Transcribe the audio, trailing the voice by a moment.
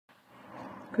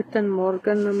Guten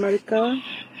Morgen, America.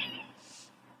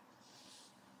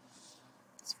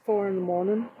 It's 4 in the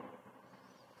morning.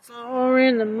 4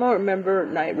 in the morning. Remember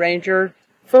Night Ranger?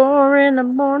 4 in the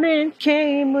morning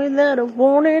came without a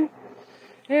warning.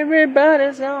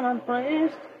 Everybody's on a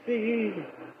place to be.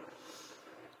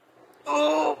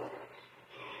 Oh.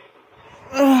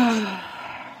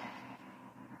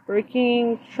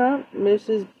 Breaking: Trump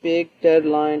misses big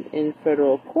deadline in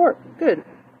federal court. Good.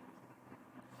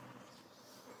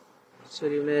 That's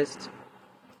what he missed.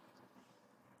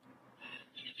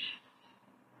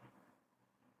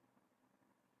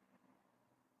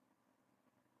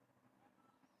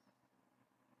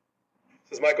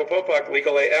 This is Michael Popak,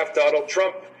 Legal AF. Donald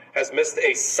Trump has missed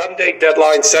a Sunday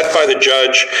deadline set by the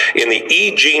judge in the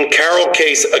E. Jean Carroll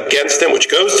case against him,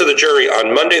 which goes to the jury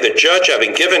on Monday, the judge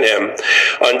having given him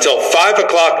until 5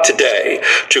 o'clock today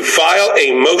to file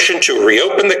a motion to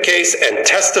reopen the case and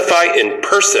testify in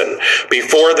person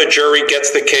before the jury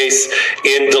gets the case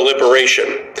in deliberation.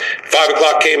 5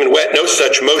 o'clock came and went. No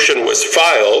such motion was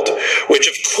filed, which,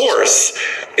 of course,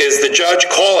 is the judge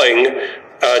calling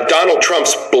Donald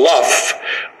Trump's bluff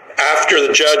after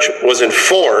the judge was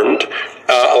informed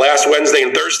last Wednesday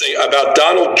and Thursday about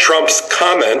Donald Trump's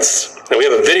comments, and we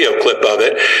have a video clip of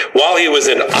it, while he was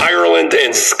in Ireland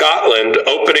and Scotland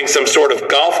opening some sort of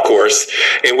golf course,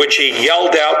 in which he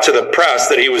yelled out to the press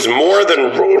that he was more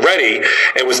than ready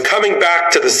and was coming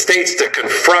back to the States to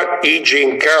confront E.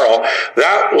 Jean Carroll.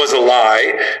 That was a lie.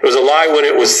 It was a lie when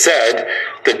it was said.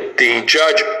 The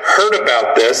judge heard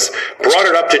about this, brought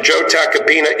it up to Joe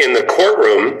Tacopina in the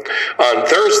courtroom on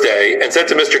Thursday, and said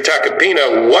to Mr.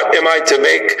 Tacopina, "What am I to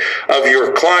make of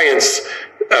your client's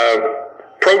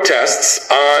protests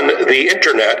on the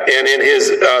internet?" And in his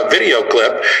video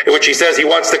clip, in which he says he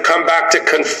wants to come back to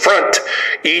confront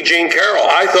E. Jean Carroll.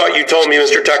 "I thought you told me,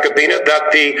 Mr. Tacopina,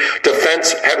 that the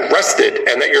defense had rested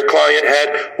and that your client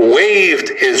had waived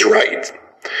his right."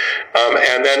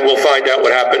 And then we'll find out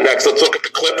what happened next. Let's look at the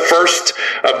clip first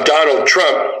of Donald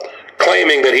Trump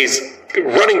claiming that he's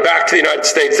running back to the United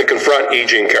States to confront E.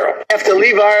 Jean Carroll. I have to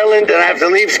leave Ireland and I have to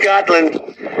leave Scotland,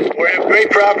 where I have great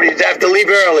properties. I have to leave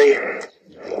early.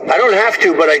 I don't have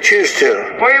to, but I choose to.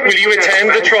 Will you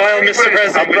attend the trial, Mr.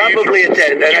 President? I'll probably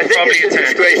attend, and I think it's a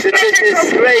disgrace. It's a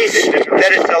disgrace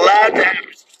that it's allowed to have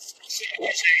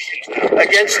accusations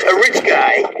against a rich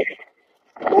guy,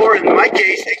 or in my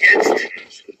case, against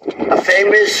a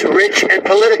famous, rich, and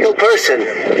political person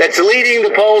that's leading the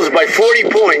polls by 40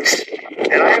 points.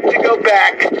 And I have to go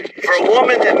back for a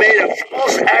woman that made a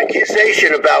false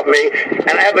accusation about me,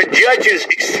 and I have a judge who's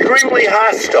extremely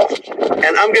hostile.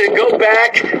 And I'm going to go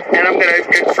back, and I'm going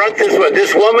to confront this woman.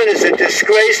 This woman is a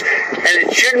disgrace, and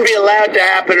it shouldn't be allowed to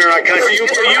happen in our country.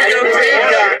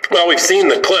 Well, we've seen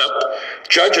the clip.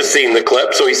 Judge has seen the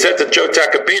clip, so he said to Joe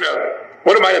Tacopina,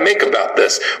 "What am I to make about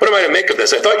this? What am I to make of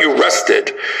this? I thought you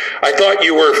rested. I thought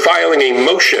you were filing a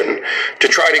motion to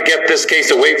try to get this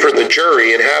case away from the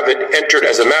jury and have it entered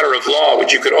as a matter of law,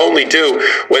 which you could only do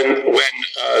when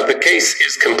the case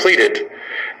is completed."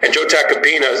 And Joe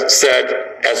Tacopina said,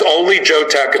 as only Joe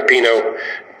Tacopina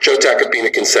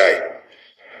can say,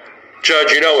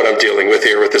 "Judge, you know what I'm dealing with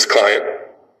here with this client.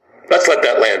 Let's let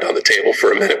that land on the table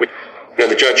for a minute." And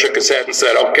the judge shook his head and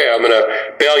said, "Okay, I'm going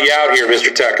to bail you out here,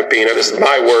 Mr. Tacopina. This is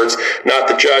my words, not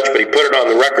the judge," but he put it on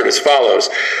the record as follows.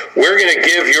 "We're going to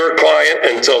give your client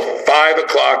until 5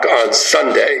 o'clock on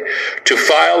Sunday to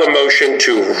file a motion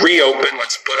to reopen."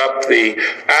 Let's put up the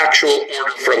actual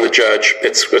order from the judge.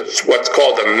 It's what's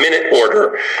called a minute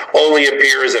order. Only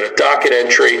appears in a docket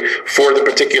entry for the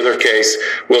particular case.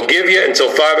 "We'll give you until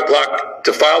 5 o'clock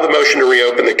to file the motion to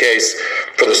reopen the case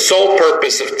for the sole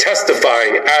purpose of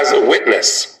testifying as a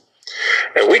witness."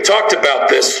 And we talked about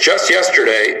this just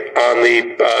yesterday on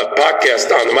the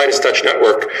podcast on the Midas Touch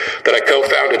Network that I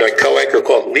co-founded, I co-anchor,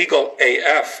 called Legal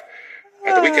AF,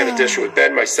 at the weekend edition with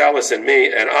Ben Mysalis and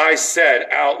me. And I said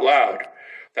out loud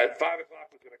that 5 o'clock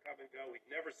was going to come and go. We'd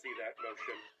never see that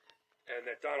motion. And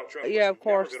that Donald Trump was never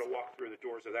going to walk through the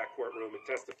doors of that courtroom and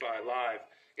testify live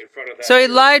in front of that. So he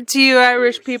lied to you,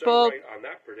 Irish people. So right on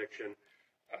that prediction.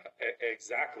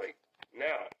 Exactly.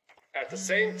 Now, at the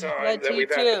same time that we've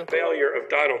had the failure of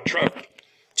Donald Trump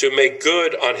to make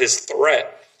good on his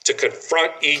threat to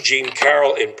confront E. Jean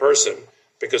Carroll in person,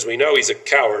 because we know he's a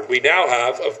coward, we now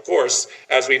have, of course,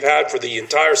 as we've had for the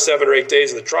entire 7 or 8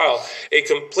 days of the trial, a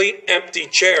complete empty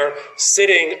chair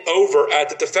sitting over at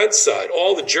the defense side.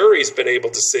 All the jury's been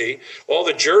able to see, all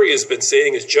the jury has been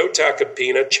seeing is Joe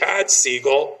Tacopina, Chad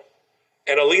Siegel,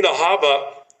 and Alina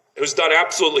Habba, who's done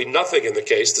absolutely nothing in the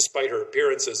case, despite her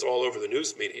appearances all over the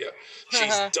news media.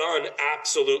 She's done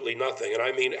absolutely nothing, and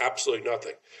I mean absolutely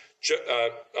nothing.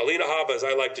 Alina Habba, as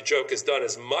I like to joke, has done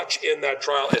as much in that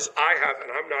trial as I have,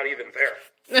 and I'm not even there.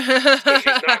 So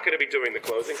she's not going to be doing the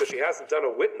closing because she hasn't done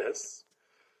a witness.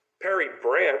 Perry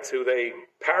Brandt, who they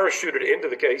parachuted into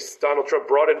the case, Donald Trump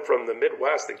brought in from the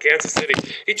Midwest in Kansas City.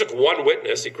 He took one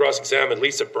witness. He cross-examined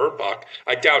Lisa Birnbach.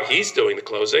 I doubt he's doing the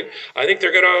closing. I think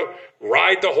they're going to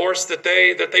ride the horse that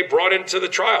they brought into the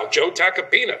trial, Joe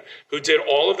Tacopina, who did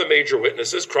all of the major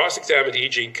witnesses, cross-examined E.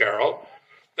 Jean Carroll,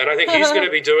 and I think he's going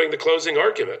to be doing the closing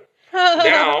argument.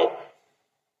 Now,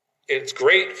 it's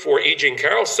great for E. Jean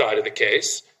Carroll's side of the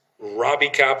case. Robbie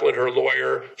Kaplan, her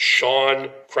lawyer, Sean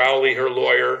Crowley, her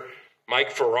lawyer, Mike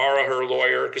Ferrara, her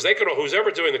lawyer, because they could, who's ever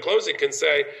doing the closing can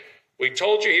say, we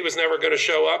told you he was never going to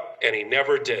show up, and he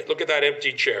never did. Look at that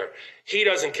empty chair. He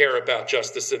doesn't care about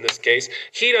justice in this case.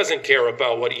 He doesn't care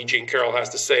about what E. Jean Carroll has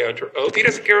to say under oath. He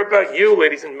doesn't care about you,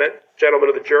 ladies and gentlemen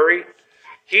of the jury.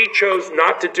 He chose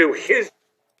not to do his.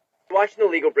 Watching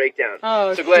the legal breakdown.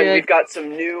 Oh, so, Glenn, shit. we've got some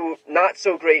new, not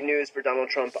so great news for Donald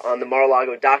Trump on the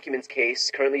Mar-a-Lago documents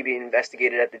case currently being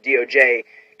investigated at the DOJ.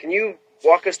 Can you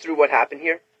walk us through what happened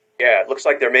here? Yeah, it looks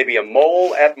like there may be a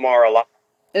mole at Mar-a-Lago.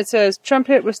 It says, Trump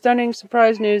hit with stunning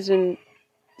surprise news in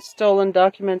stolen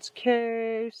documents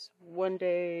case 1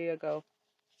 day ago.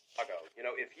 You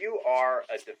know, if you are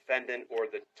a defendant or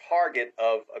the target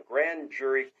of a grand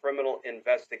jury criminal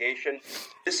investigation,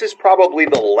 this is probably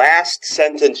the last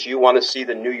sentence you want to see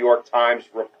the New York Times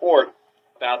report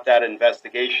about that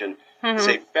investigation.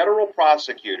 Say federal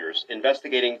prosecutors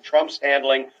investigating Trump's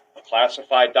handling of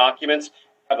classified documents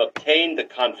have obtained the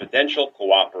confidential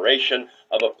cooperation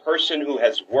of a person who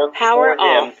has worked for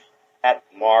him at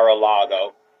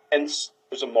Mar-a-Lago. Hence,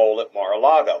 there's a mole at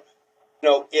Mar-a-Lago. You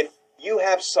know, if you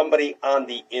have somebody on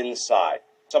the inside,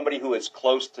 somebody who is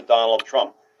close to Donald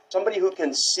Trump, somebody who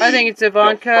can see I think it's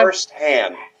Ivanka.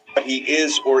 Firsthand what he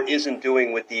is or isn't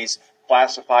doing with these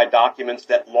classified documents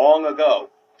that long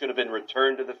ago should have been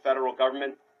returned to the federal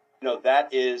government. You know,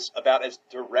 that is about as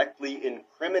directly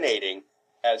incriminating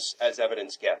as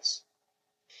evidence gets.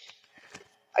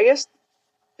 I guess,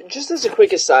 just as a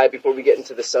quick aside before we get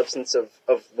into the substance of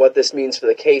what this means for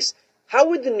the case, how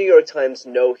would the New York Times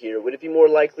know here? Would it be more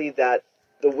likely that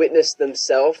the witness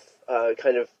themselves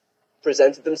kind of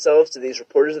presented themselves to these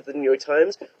reporters at the New York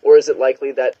Times, or is it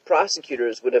likely that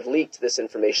prosecutors would have leaked this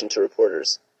information to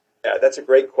reporters? Yeah, that's a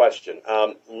great question.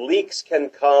 Leaks can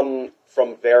come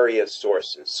from various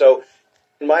sources. So,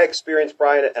 in my experience,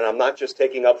 Brian, and I'm not just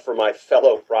taking up for my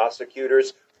fellow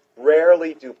prosecutors,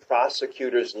 rarely do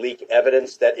prosecutors leak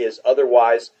evidence that is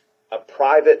otherwise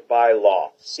private by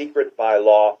law, secret by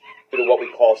law, due to what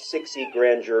we call 6E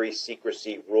grand jury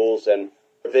secrecy rules and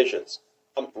provisions.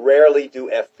 Rarely do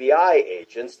FBI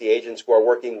agents, the agents who are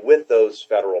working with those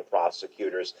federal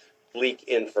prosecutors, leak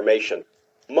information.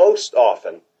 Most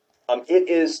often, it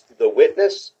is the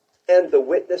witness and the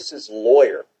witness's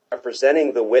lawyer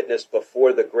representing the witness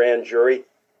before the grand jury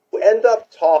who end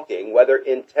up talking, whether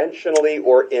intentionally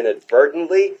or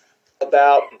inadvertently,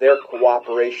 about their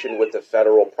cooperation with the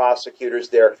federal prosecutors,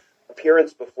 their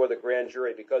appearance before the grand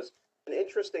jury. Because an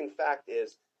interesting fact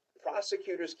is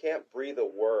prosecutors can't breathe a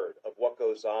word of what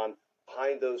goes on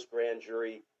behind those grand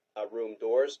jury room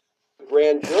doors. The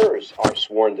grand jurors are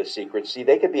sworn to secrecy.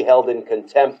 They could be held in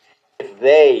contempt if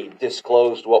they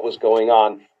disclosed what was going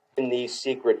on in these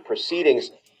secret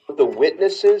proceedings. But the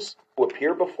witnesses who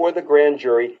appear before the grand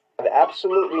jury have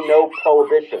absolutely no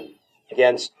prohibition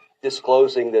against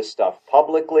disclosing this stuff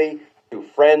publicly, to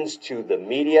friends, to the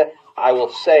media. I will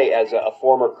say, as a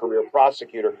former career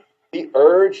prosecutor, we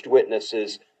urged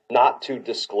witnesses not to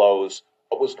disclose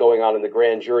what was going on in the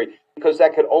grand jury, because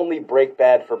that could only break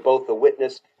bad for both the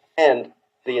witness and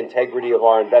the integrity of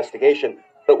our investigation.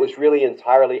 But it was really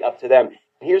entirely up to them. And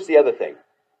here's the other thing.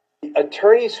 The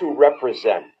attorneys who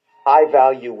represent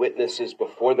high-value witnesses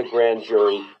before the grand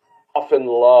jury often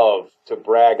love to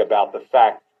brag about the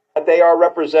fact that they are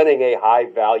representing a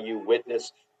high-value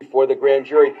witness before the grand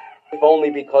jury, if only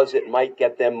because it might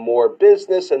get them more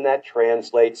business, and that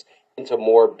translates into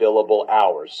more billable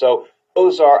hours. So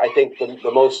those are, I think,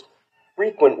 the most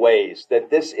frequent ways that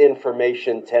this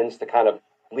information tends to kind of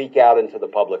leak out into the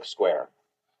public square.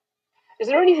 Is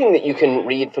there anything that you can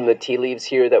read from the tea leaves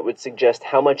here that would suggest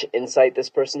how much insight this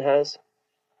person has?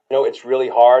 You know, it's really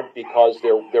hard because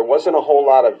there wasn't a whole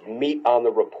lot of meat on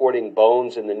the reporting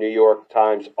bones in the New York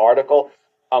Times article.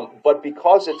 But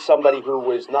because it's somebody who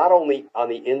was not only on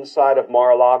the inside of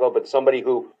Mar-a-Lago, but somebody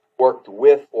who worked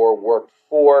with or worked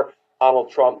for Donald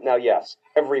Trump. Now, yes,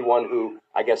 everyone who,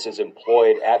 I guess, is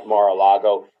employed at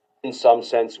Mar-a-Lago in some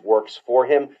sense works for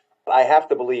him. But I have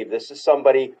to believe this is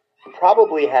somebody who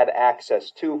probably had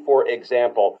access to, for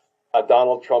example,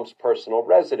 Donald Trump's personal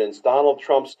residence, Donald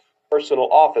Trump's personal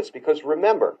office. Because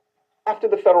remember, after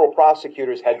the federal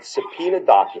prosecutors had subpoenaed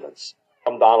documents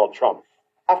from Donald Trump,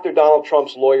 after Donald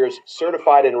Trump's lawyers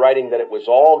certified in writing that it was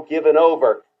all given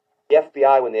over, the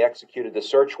FBI, when they executed the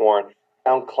search warrant,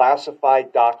 found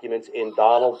classified documents in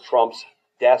Donald Trump's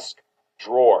desk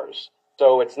drawers.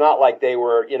 So it's not like they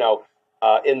were,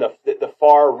 in the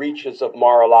far reaches of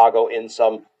Mar-a-Lago in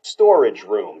some storage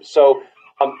room. So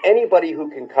anybody who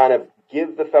can kind of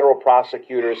give the federal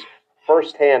prosecutors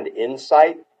firsthand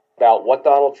insight about what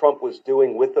Donald Trump was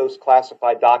doing with those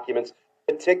classified documents,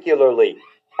 particularly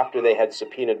after they had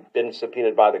been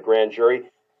subpoenaed by the grand jury,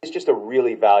 is just a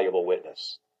really valuable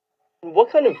witness.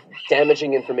 What kind of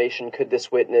damaging information could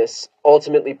this witness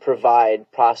ultimately provide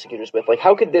prosecutors with? Like,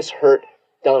 how could this hurt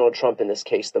Donald Trump in this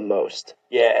case the most?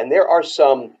 Yeah, and there are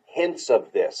some hints of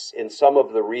this in some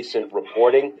of the recent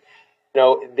reporting.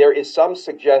 There is some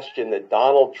suggestion that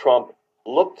Donald Trump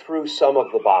looked through some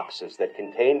of the boxes that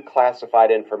contained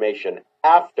classified information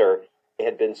after they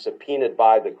had been subpoenaed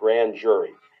by the grand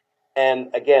jury. And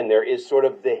again, there is sort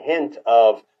of the hint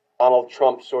of Donald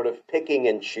Trump sort of picking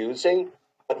and choosing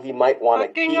what he might want to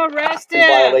keep in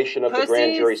violation of the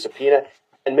grand jury subpoena.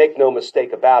 And make no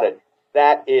mistake about it,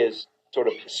 that is sort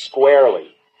of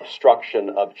squarely obstruction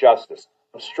of justice,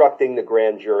 obstructing the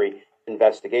grand jury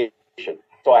investigation.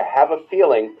 So I have a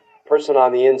feeling the person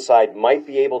on the inside might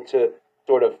be able to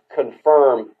sort of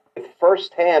confirm with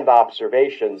firsthand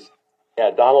observations,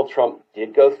 Donald Trump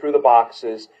did go through the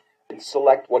boxes, did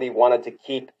select what he wanted to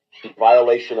keep in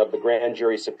violation of the grand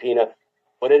jury subpoena,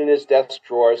 put it in his desk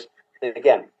drawers. And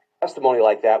again, testimony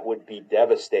like that would be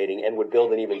devastating and would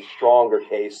build an even stronger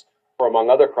case for, among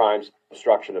other crimes,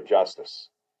 obstruction of justice.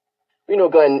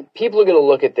 Glenn, people are going to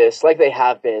look at this like they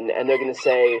have been, and they're going to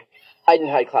say, Biden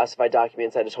had classified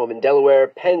documents at his home in Delaware.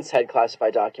 Pence had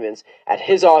classified documents at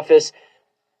his office.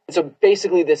 So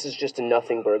basically, this is just a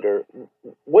nothing burger.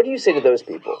 What do you say to those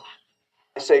people?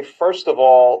 I say, first of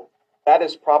all, that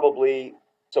is probably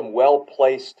some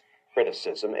well-placed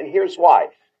criticism. And here's why.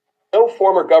 No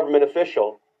former government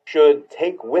official should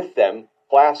take with them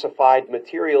classified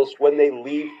materials when they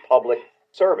leave public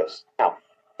service. Now,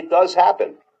 it does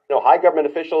happen. High government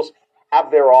officials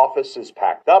have their offices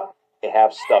packed up. They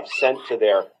have stuff sent to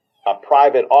their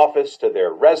private office, to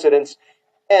their residence.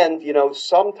 And,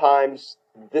 sometimes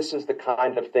this is the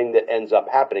kind of thing that ends up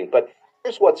happening. But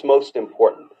here's what's most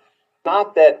important.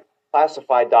 Not that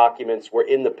classified documents were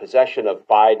in the possession of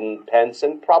Biden, Pence,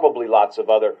 and probably lots of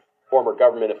other former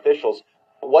government officials.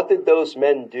 But what did those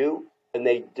men do when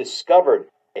they discovered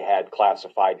they had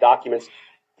classified documents?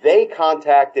 They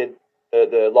contacted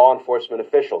the law enforcement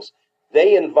officials.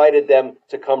 They invited them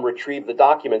to come retrieve the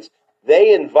documents.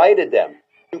 They invited them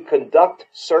to conduct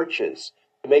searches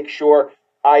to make sure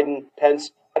Biden,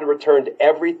 Pence had returned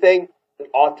everything that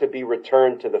ought to be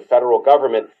returned to the federal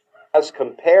government, as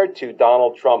compared to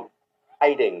Donald Trump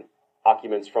hiding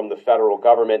documents from the federal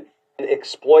government and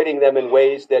exploiting them in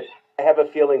ways that I have a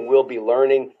feeling we'll be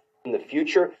learning in the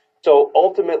future. So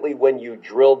ultimately, when you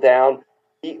drill down,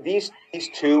 these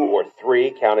two or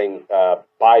three, counting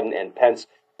Biden and Pence,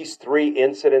 these three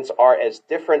incidents are as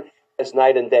different as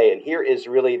night and day. And here is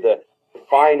really the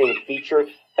defining feature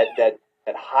that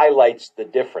highlights the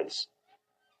difference.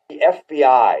 The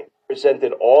FBI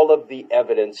presented all of the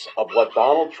evidence of what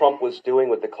Donald Trump was doing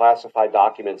with the classified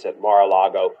documents at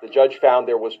Mar-a-Lago. The judge found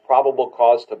there was probable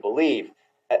cause to believe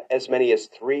that as many as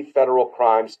 3 federal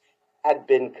crimes had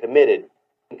been committed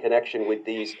in connection with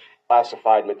these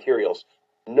classified materials.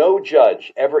 No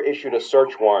judge ever issued a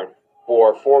search warrant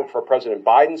for President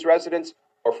Biden's residence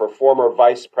or for former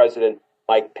Vice President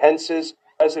Mike Pence's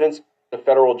residence. The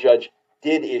federal judge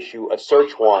did issue a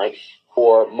search warrant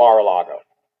for Mar-a-Lago.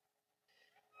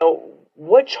 Now,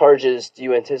 what charges do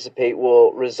you anticipate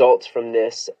will result from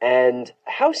this, and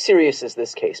how serious is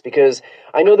this case? Because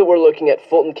I know that we're looking at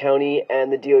Fulton County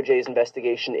and the DOJ's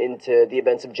investigation into the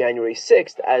events of January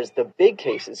 6th as the big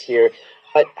cases here,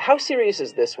 but how serious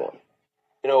is this one?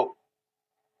 In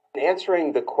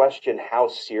answering the question, how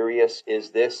serious is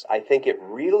this, I think it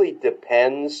really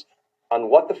depends on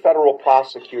what the federal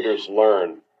prosecutors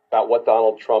learn about what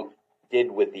Donald Trump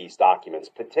did with these documents,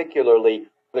 particularly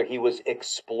whether he was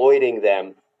exploiting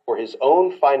them for his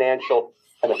own financial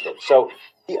benefit. So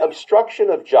the obstruction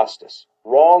of justice,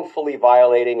 wrongfully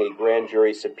violating a grand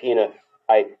jury subpoena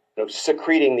by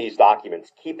secreting these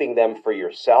documents, keeping them for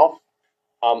yourself,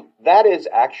 that is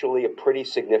actually a pretty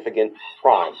significant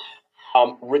crime.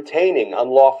 Retaining,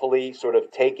 unlawfully sort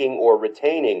of taking or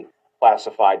retaining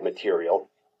classified material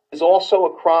is also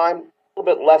a crime, a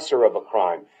little bit lesser of a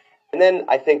crime. And then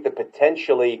I think the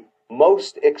potentially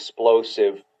most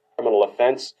explosive criminal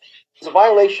offense. It's a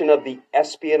violation of the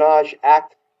Espionage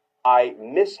Act by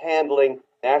mishandling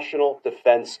national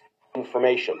defense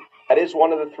information. That is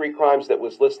one of the three crimes that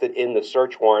was listed in the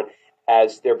search warrant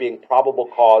as there being probable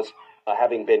cause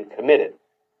having been committed.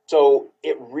 So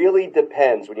it really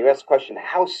depends. When you ask the question,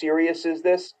 how serious is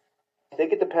this? I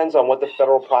think it depends on what the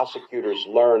federal prosecutors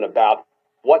learn about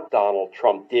what Donald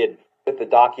Trump did with the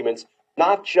documents,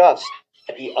 not just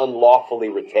that he unlawfully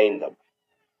retained them.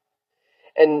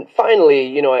 And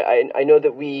finally, I know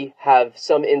that we have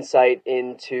some insight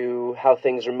into how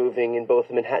things are moving in both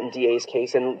the Manhattan DA's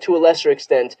case and to a lesser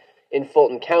extent in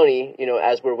Fulton County,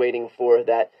 as we're waiting for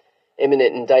that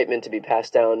imminent indictment to be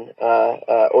passed down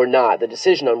or not, the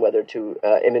decision on whether to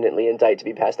imminently indict to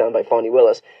be passed down by Fani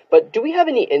Willis. But do we have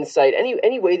any insight,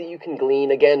 any way that you can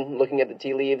glean, again, looking at the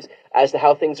tea leaves, as to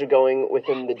how things are going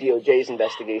within the DOJ's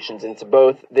investigations into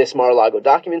both this Mar-a-Lago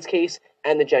documents case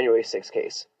and the January 6th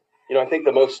case? I think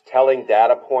the most telling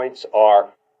data points are,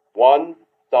 one,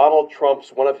 Donald Trump's,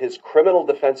 one of his criminal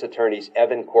defense attorneys,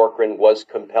 Evan Corcoran, was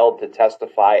compelled to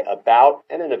testify about,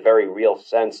 and in a very real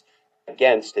sense,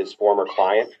 against his former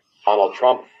client, Donald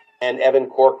Trump, and Evan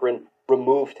Corcoran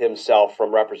removed himself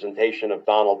from representation of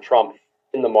Donald Trump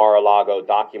in the Mar-a-Lago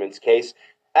documents case.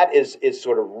 That is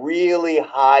sort of really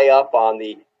high up on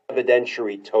the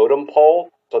evidentiary totem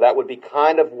pole. So that would be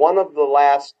kind of one of the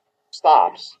last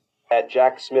stops that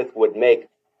Jack Smith would make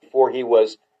before he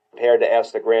was prepared to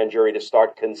ask the grand jury to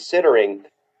start considering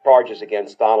charges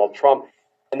against Donald Trump.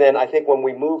 And then I think when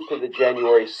we move to the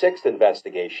January 6th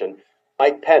investigation,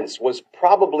 Mike Pence was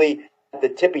probably at the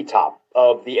tippy top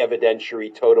of the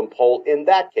evidentiary totem pole in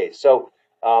that case. So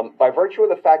by virtue of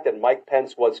the fact that Mike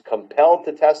Pence was compelled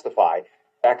to testify,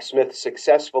 Jack Smith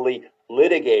successfully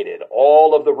litigated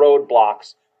all of the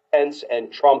roadblocks Pence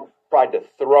and Trump tried to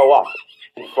throw up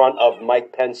in front of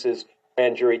Mike Pence's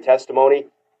grand jury testimony,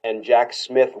 and Jack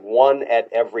Smith won at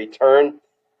every turn.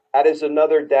 That is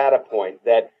another data point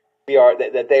that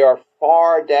they are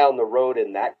far down the road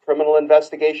in that criminal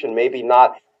investigation, maybe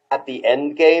not at the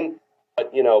end game,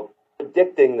 but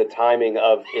predicting the timing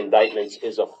of indictments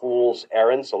is a fool's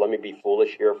errand. So let me be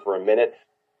foolish here for a minute.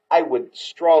 I would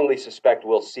strongly suspect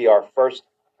we'll see our first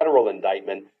federal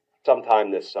indictment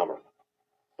sometime this summer.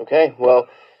 Okay, well,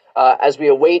 as we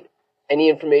await any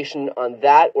information on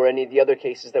that or any of the other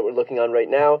cases that we're looking on right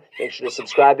now, make sure to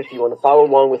subscribe if you want to follow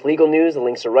along with legal news. The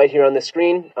links are right here on the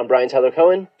screen. I'm Brian Tyler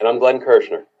Cohen. And I'm Glenn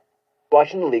Kirshner.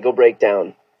 Watching The Legal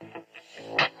Breakdown.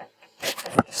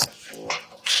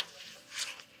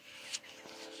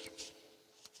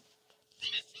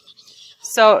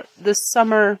 So this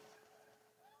summer,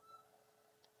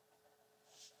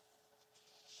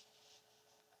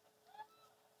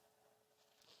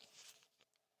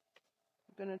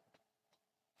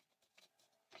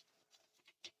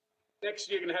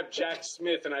 Next, you're going to have Jack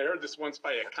Smith, and I heard this once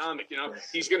by a comic,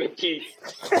 he's going to be,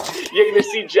 you're going to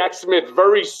see Jack Smith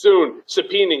very soon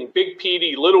subpoenaing Big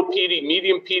Petey, Little Petey,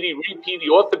 Medium Petey, Wee Petey,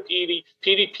 Author Petey,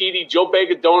 Petey, Joe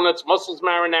Bag of Donuts, Muscles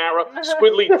Marinara,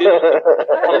 Squiddly Dinner,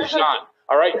 Parmesan.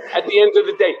 All right. At the end of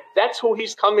the day, that's who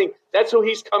he's coming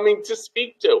to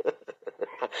speak to.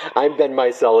 I'm Ben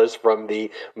Meiselas from the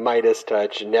Midas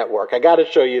Touch Network. I got to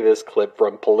show you this clip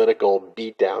from Political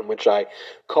Beatdown, which I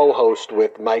co-host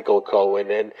with Michael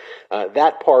Cohen. And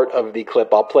that part of the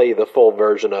clip, I'll play you the full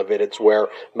version of it. It's where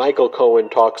Michael Cohen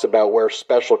talks about where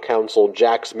Special Counsel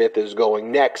Jack Smith is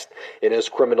going next in his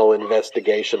criminal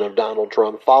investigation of Donald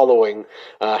Trump, following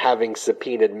having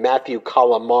subpoenaed Matthew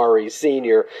Calamari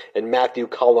Sr. and Matthew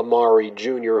Calamari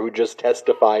Jr., who just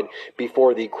testified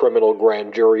before the criminal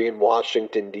grand jury in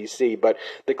Washington, D.C. But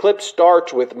the clip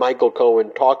starts with Michael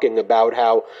Cohen talking about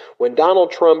how when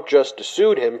Donald Trump just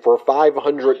sued him for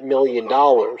 $500 million,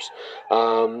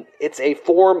 it's a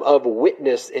form of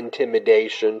witness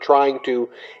intimidation, trying to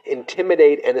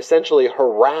intimidate and essentially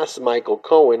harass Michael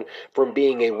Cohen from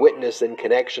being a witness in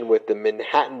connection with the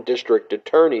Manhattan District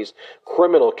Attorney's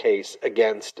criminal case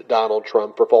against Donald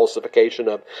Trump for falsification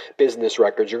of business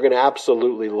records. You're going to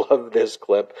absolutely love this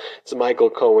clip. It's Michael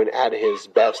Cohen at his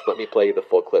best. Let me play you the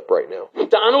full clip right now.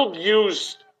 Donald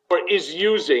used or is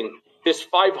using this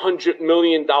 $500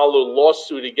 million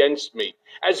lawsuit against me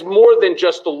as more than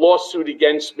just a lawsuit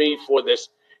against me for this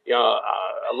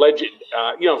alleged,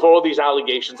 for all these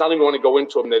allegations. I don't even want to go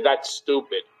into them. They're that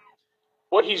stupid.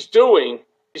 What he's doing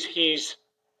is he's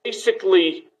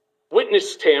basically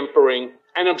witness tampering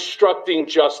and obstructing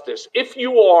justice. If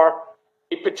you are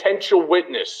a potential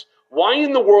witness, why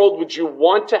in the world would you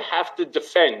want to have to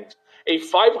defend a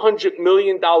 $500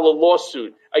 million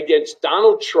lawsuit against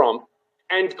Donald Trump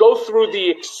and go through the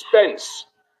expense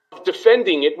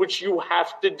defending it, which you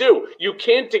have to do. You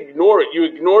can't ignore it. You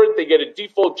ignore it, they get a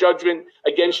default judgment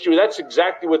against you. That's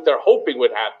exactly what they're hoping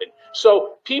would happen.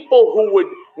 So people who would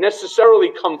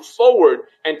necessarily come forward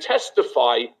and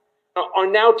testify are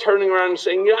now turning around and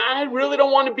saying, yeah, I really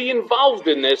don't want to be involved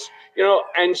in this,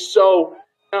 and so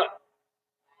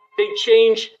they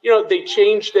change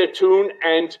their tune.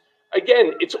 And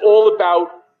again, it's all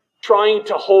about trying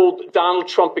to hold Donald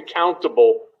Trump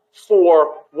accountable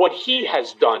for what he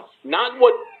has done, not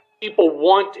what people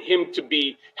want him to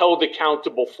be held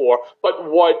accountable for, but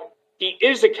what he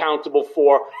is accountable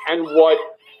for and what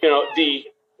the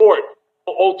court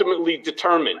will ultimately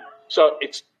determine. So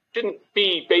it shouldn't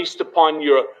be based upon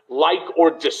your like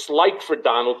or dislike for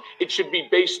Donald. It should be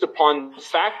based upon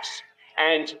facts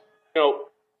and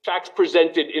facts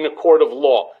presented in a court of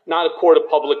law, not a court of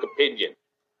public opinion.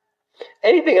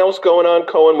 Anything else going on,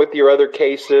 Cohen, with your other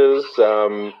cases?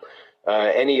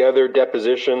 Any other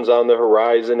depositions on the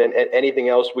horizon, and anything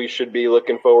else we should be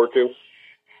looking forward to?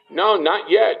 No, not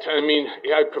yet. I mean,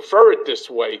 I prefer it this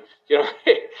way.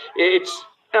 It's.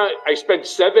 I spent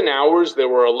 7 hours. There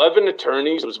were 11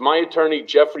 attorneys. It was my attorney,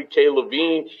 Jeffrey K.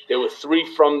 Levine. There were 3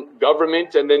 from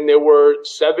government, and then there were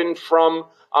 7 from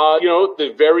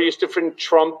the various different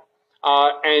Trump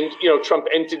and Trump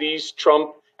entities,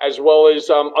 Trump, as well as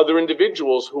other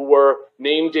individuals who were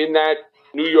named in that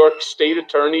New York State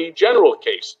Attorney General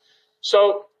case.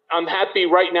 So I'm happy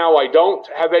right now I don't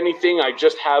have anything. I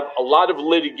just have a lot of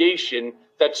litigation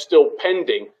that's still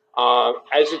pending.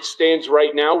 As it stands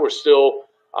right now, we're still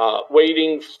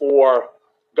waiting for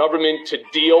government to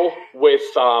deal with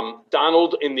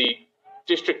Donald in the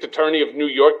District Attorney of New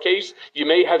York case. You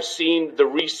may have seen the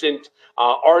recent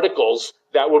articles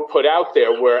that were put out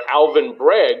there where Alvin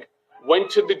Bragg went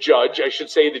to the judge, I should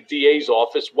say the DA's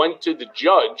office, went to the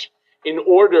judge in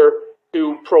order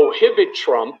to prohibit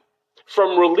Trump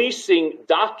from releasing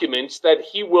documents that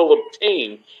he will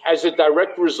obtain as a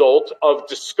direct result of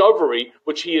discovery,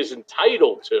 which he is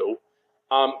entitled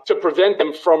to prevent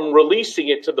them from releasing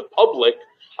it to the public,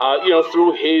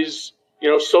 through his,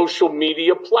 social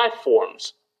media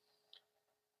platforms.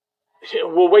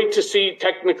 We'll wait to see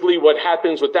technically what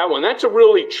happens with that one. That's a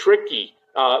really tricky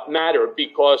matter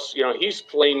because, he's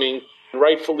claiming,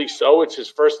 rightfully so, it's his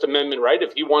First Amendment right.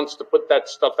 If he wants to put that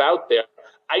stuff out there,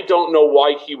 I don't know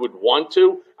why he would want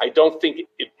to. I don't think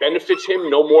it benefits him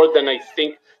no more than I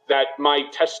think that my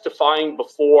testifying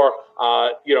before,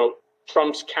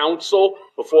 Trump's counsel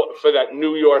for that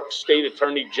New York State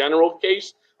Attorney General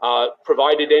case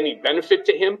provided any benefit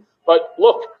to him. But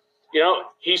look,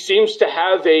 he seems to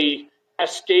have a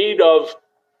cascade of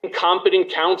incompetent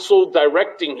counsel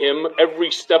directing him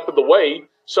every step of the way.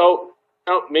 So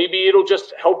maybe it'll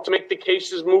just help to make the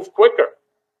cases move quicker.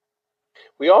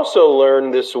 We also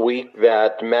learned this week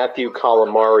that Matthew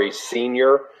Calamari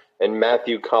Sr. and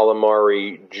Matthew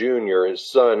Calamari Jr., his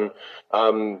son,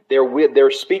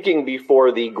 they're speaking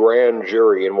before the grand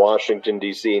jury in Washington,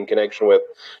 D.C. in connection with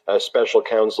special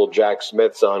counsel Jack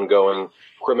Smith's ongoing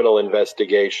criminal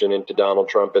investigation into Donald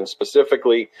Trump, and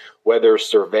specifically whether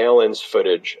surveillance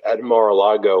footage at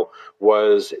Mar-a-Lago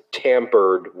was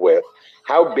tampered with.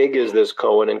 How big is this,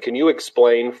 Cohen? And can you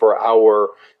explain for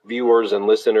our viewers and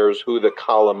listeners who the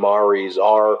Calamaris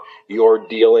are, your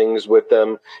dealings with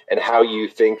them, and how you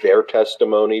think their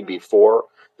testimony before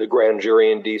the grand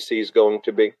jury in D.C. is going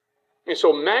to be? And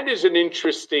so Matt is an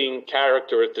interesting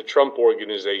character at the Trump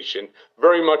Organization,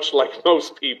 very much like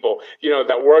most people,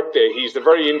 that work there. He's a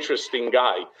very interesting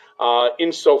guy,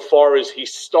 insofar as he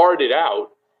started out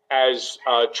as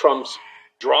Trump's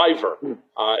driver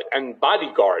and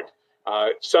bodyguard.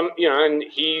 And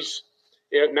he's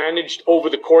managed over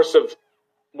the course of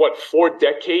 4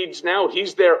 decades now.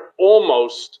 He's there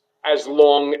almost as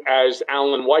long as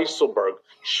Alan Weisselberg,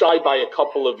 shy by a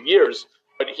couple of years,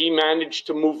 but he managed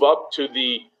to move up to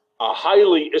the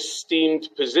highly esteemed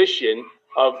position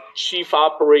of chief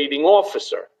operating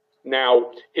officer.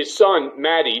 Now, his son,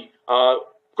 Matty,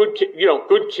 good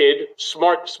kid,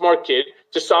 smart kid,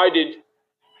 decided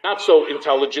not so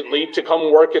intelligently to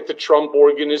come work at the Trump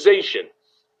Organization.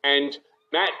 And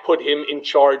Matt put him in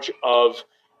charge of,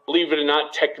 believe it or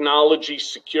not, technology,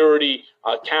 security,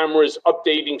 cameras,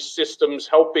 updating systems,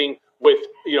 helping with,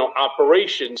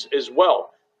 operations as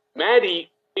well. Matty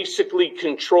basically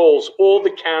controls all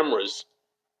the cameras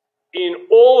in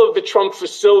all of the Trump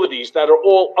facilities that are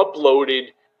all uploaded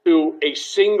to a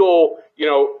single,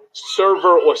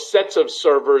 server or sets of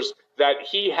servers that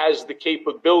he has the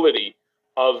capability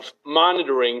of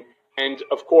monitoring and,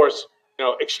 of course,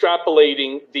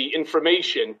 extrapolating the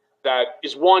information that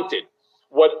is wanted.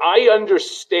 What I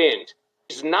understand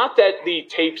is not that the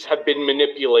tapes have been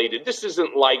manipulated. This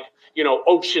isn't like,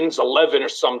 Ocean's 11 or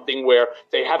something where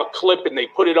they have a clip and they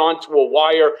put it onto a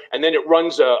wire and then it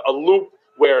runs a loop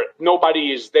where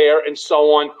nobody is there and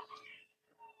so on.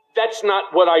 That's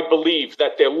not what I believe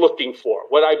that they're looking for.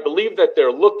 What I believe that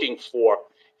they're looking for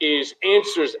is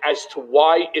answers as to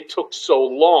why it took so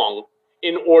long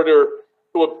in order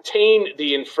to obtain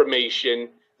the information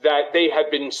that they have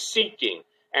been seeking.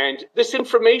 And this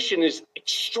information is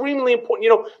extremely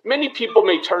important. Many people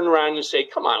may turn around and say,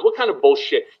 come on, what kind of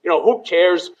bullshit? Who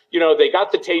cares? They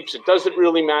got the tapes. It doesn't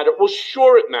really matter. Well,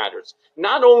 sure it matters.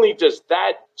 Not only does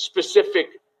that specific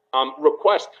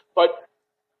request, but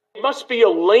it must be a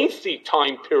lengthy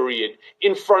time period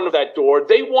in front of that door.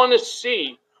 They want to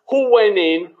see who went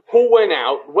in, who went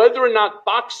out, whether or not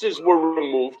boxes were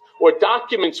removed or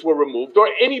documents were removed or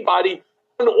anybody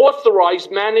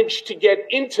unauthorized managed to get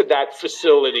into that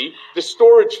facility, the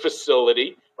storage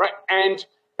facility, right? And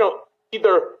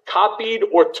either copied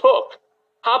or took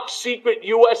top secret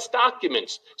U.S.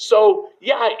 documents. So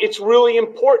yeah, it's really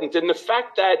important. And the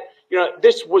fact that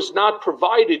this was not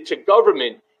provided to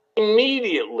government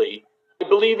immediately, I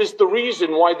believe, is the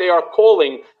reason why they are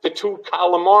calling the two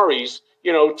Calamaris,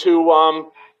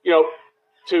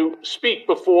 to speak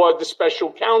before the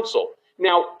special counsel.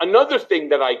 Now, another thing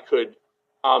that I could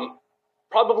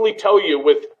probably tell you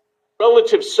with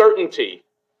relative certainty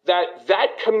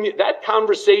that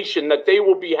conversation that they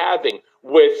will be having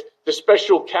with the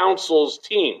special counsel's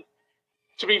team,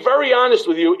 to be very honest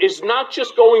with you, is not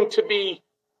just going to be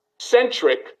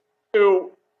centric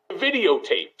to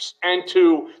videotapes and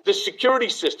to the security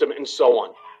system and so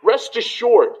on. Rest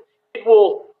assured, it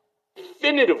will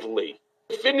definitively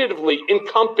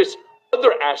encompass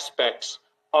other aspects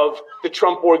of the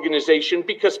Trump organization,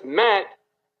 because Matt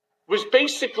was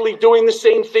basically doing the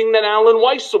same thing that Alan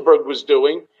Weisselberg was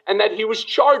doing and that he was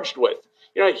charged with.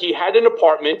 He had an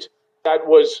apartment that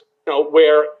was,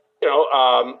 where,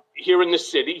 here in the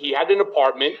city, he had an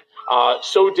apartment.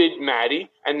 So did Maddie,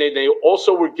 and they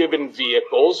also were given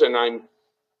vehicles, and I've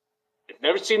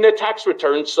never seen their tax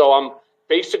returns, so I'm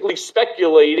basically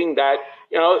speculating that,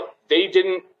 they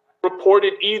didn't report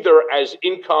it either as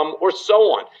income or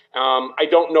so on. I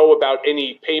don't know about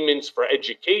any payments for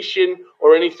education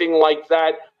or anything like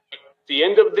that. At the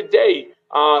end of the day,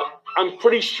 I'm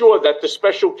pretty sure that the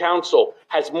special counsel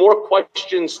has more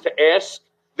questions to ask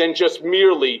than just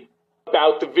merely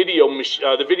about the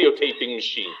videotaping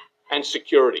machine and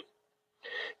security.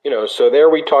 So there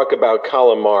we talk about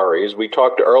Calamaris. We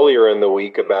talked earlier in the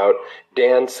week about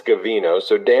Dan Scavino.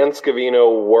 So Dan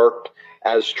Scavino worked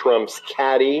as Trump's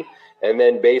caddy and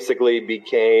then basically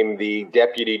became the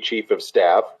deputy chief of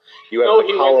staff.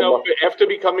 After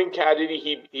becoming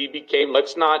caddy, he became,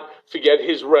 let's not forget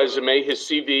his resume, his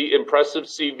CV, impressive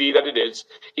CV that it is.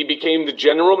 He became the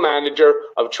general manager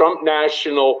of Trump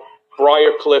National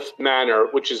Briarcliff Manor,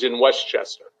 which is in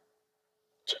Westchester.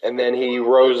 And then he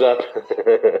rose up,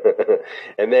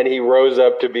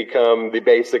 to become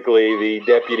basically the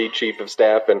deputy chief of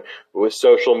staff and was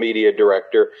social media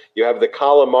director. You have the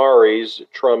Calamaris,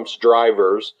 Trump's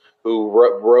drivers, who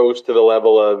rose to the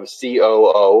level of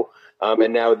COO,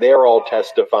 and now they're all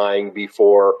testifying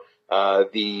before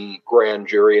the grand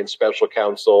jury and special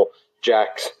counsel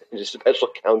Jack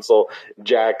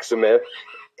Smith.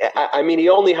 I mean, he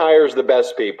only hires the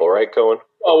best people, right, Cohen?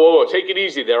 Oh, whoa, take it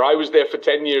easy there. I was there for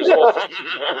 10 years also. And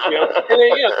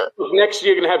then, next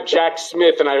year you're going to have Jack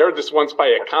Smith, and I heard this once by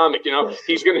a comic,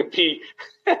 he's going to be,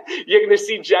 you're going to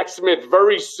see Jack Smith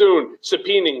very soon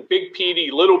subpoenaing Big Petey,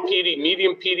 Little Petey,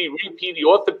 Medium Petey, Wee Petey,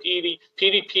 Author Petey,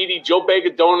 Petey, Joe Bag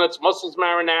of Donuts, Muscles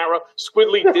Marinara,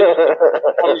 Squiddly Dinner,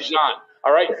 Parmesan.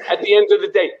 All right. At the end of the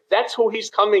day, that's who he's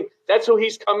coming. That's who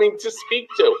he's coming to speak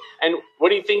to. And what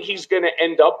do you think he's going to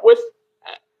end up with?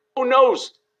 Who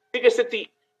knows? Because at the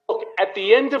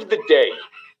end of the day,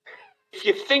 if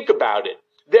you think about it,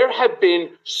 there have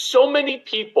been so many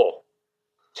people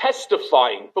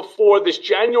testifying before this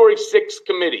January 6th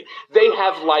committee. They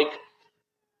have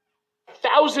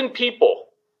 1,000 people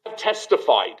have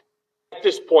testified at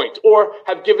this point or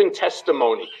have given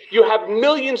testimony. You have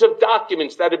millions of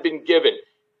documents that have been given.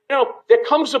 There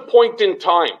comes a point in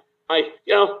time,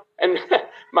 and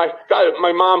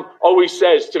my mom always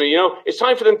says to me, it's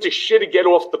time for them to shit and get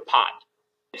off the pot.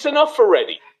 It's enough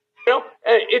already.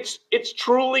 It's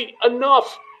truly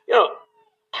enough.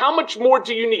 How much more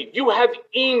do you need? You have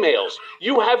emails.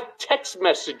 You have text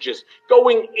messages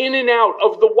going in and out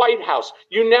of the White House.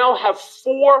 You now have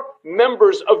 4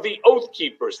 members of the Oath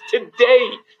Keepers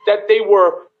today that they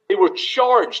were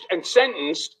charged and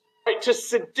sentenced to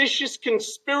seditious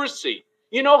conspiracy.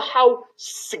 You know how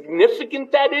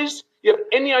significant that is? You have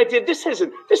any idea? This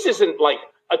isn't like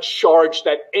a charge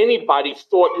that anybody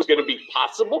thought was going to be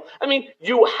possible. I mean,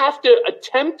 you have to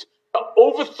attempt to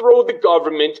overthrow the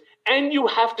government, and you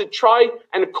have to try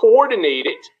and coordinate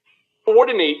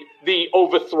the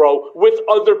overthrow with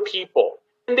other people.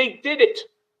 And they did it.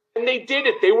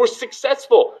 They were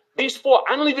successful. These four,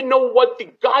 I don't even know what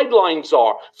the guidelines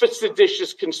are for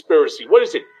seditious conspiracy. What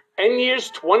is it? 10 years,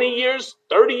 20 years,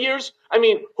 30 years? I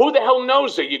mean, who the hell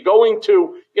knows? Are you going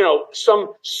to,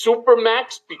 some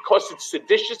supermax because it's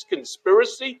seditious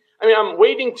conspiracy? I mean, I'm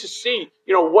waiting to see,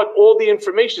 what all the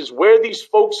information is, where these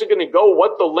folks are going to go,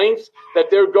 what the length that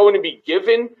they're going to be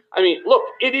given. I mean, look,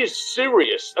 it is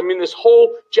serious. I mean, this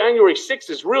whole January 6th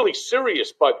is really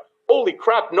serious, but holy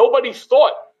crap, nobody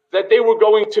thought that they were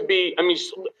going to be, I mean,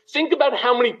 think about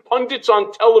how many pundits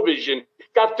on television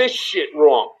got this shit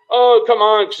wrong. Oh, come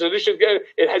on, sedition,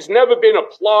 it has never been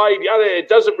applied. It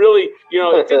doesn't really,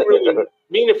 it didn't really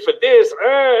mean it for this.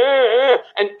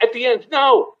 And at the end,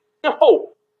 no.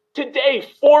 Today,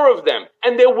 4 of them,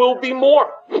 and there will be more.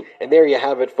 And there you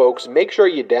have it, folks. Make sure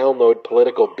you download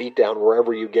Political Beatdown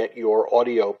wherever you get your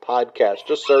audio podcast.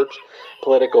 Just search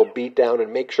Political Beatdown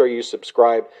and make sure you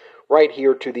subscribe right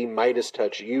here to the Midas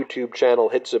Touch YouTube channel.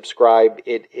 Hit subscribe.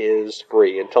 It is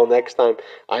free. Until next time,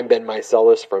 I'm Ben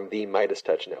Mycelis from the Midas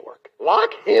Touch Network.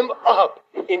 Lock him up!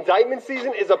 Indictment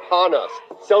season is upon us.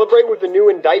 Celebrate with the new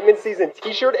Indictment Season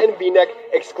t-shirt and v-neck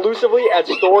exclusively at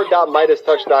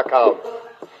store.midastouch.com.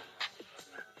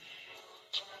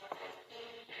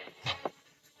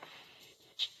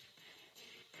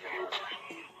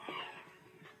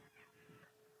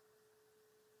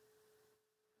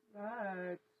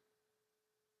 Right.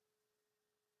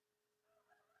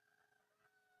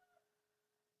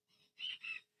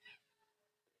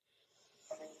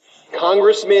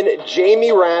 Congressman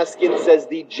Jamie Raskin says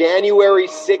the January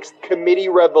 6th committee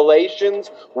revelations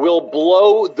will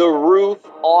blow the roof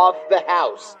off the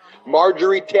House.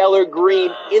 Marjorie Taylor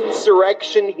Greene,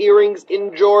 insurrection hearings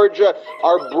in Georgia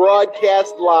are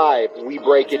broadcast live. We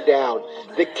break it down.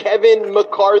 The Kevin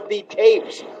McCarthy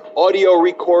tapes, audio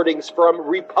recordings from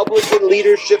Republican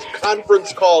leadership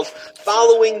conference calls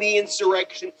following the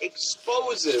insurrection,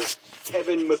 exposes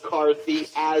Kevin McCarthy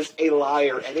as a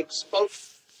liar and exposes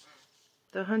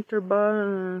The Hunter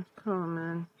Biden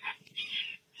comment.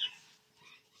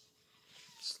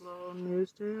 Slow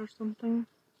news day or something.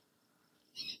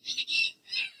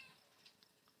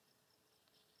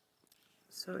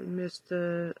 So I missed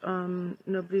the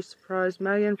nobody's surprised.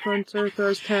 MAGA influencer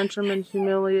throws tantrum and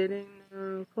humiliating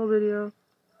full video.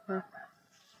 Go,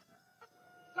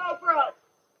 bro.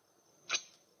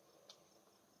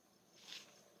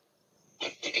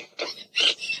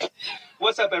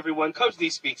 What's up, everyone? Coach D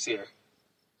speaks here.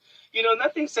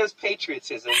 Nothing says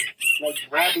patriotism like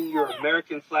grabbing your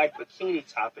American flag bikini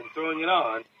top and throwing it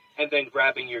on, and then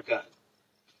grabbing your gun.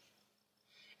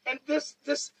 And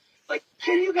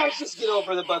can you guys just get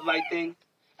over the Bud Light thing?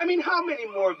 I mean, how many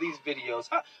more of these videos?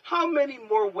 How many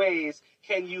more ways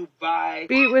can you buy?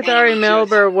 Beat with Ari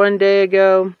Melber one day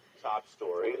ago. Top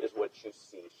story is what you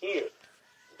see here.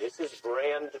 This is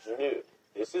brand new.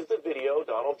 This is the video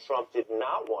Donald Trump did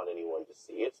not want anyone to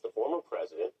see. It's the former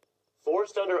president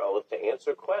forced under oath to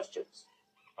answer questions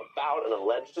about an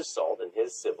alleged assault in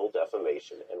his civil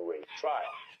defamation and rape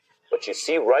trial. What you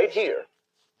see right here,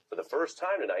 for the first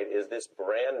time tonight, is this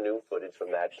brand new footage from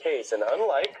that case. And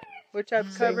unlike Which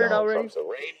I've covered already. Trump's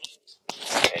arraignment,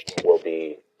 and will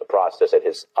be the process at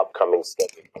his upcoming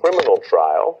criminal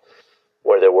trial,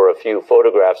 where there were a few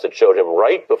photographs that showed him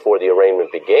right before the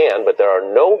arraignment began, but there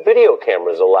are no video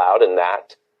cameras allowed in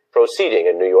that proceeding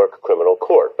in New York criminal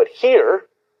court. But here,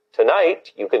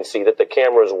 tonight, you can see that the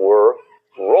cameras were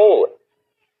rolling,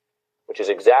 which is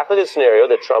exactly the scenario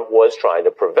that Trump was trying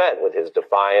to prevent with his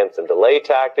defiance and delay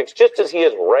tactics, just as he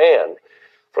has ran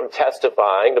from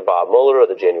testifying to Bob Mueller or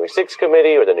the January 6th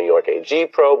committee or the New York AG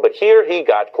probe. But here he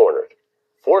got cornered,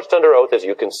 forced under oath, as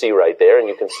you can see right there. And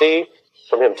you can see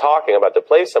from him talking about to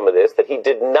play some of this that he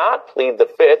did not plead the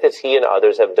fifth as he and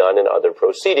others have done in other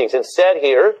proceedings. Instead,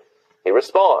 here he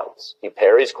responds. He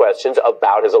parries questions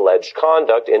about his alleged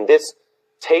conduct in this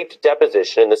taped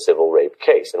deposition in the civil rape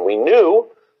case. And we knew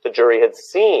the jury had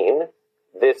seen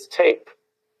this tape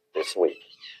this week.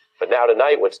 But now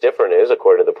tonight, what's different is,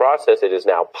 according to the process, it is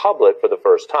now public for the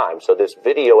first time. So this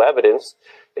video evidence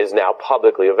is now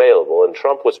publicly available. And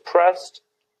Trump was pressed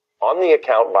on the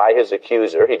account by his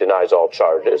accuser. He denies all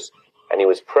charges. And he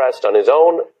was pressed on his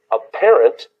own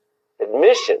apparent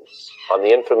admissions on the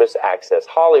infamous Access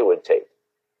Hollywood tape.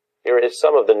 Here is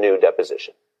some of the new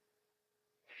deposition.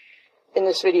 In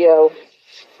this video,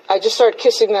 I just start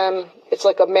kissing them. It's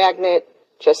like a magnet.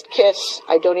 just kiss,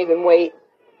 I don't even wait.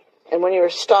 And when you're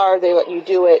a star, they let you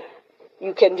do it.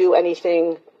 You can do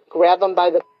anything. Grab them by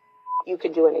the... You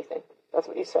can do anything. That's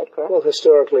what you said, correct? Well,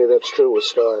 historically, that's true with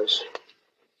stars.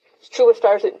 It's true with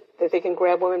stars that they can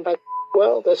grab women by...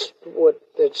 Well, that's what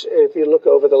it's. If you look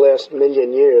over the last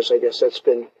million years, I guess that's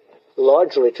been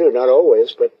largely true. Not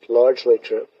always, but largely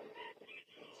true.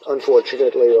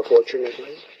 Unfortunately or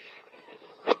fortunately.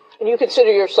 And you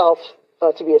consider yourself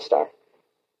to be a star?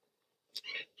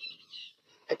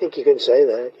 I think you can say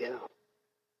that, yeah.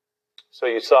 So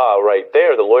you saw right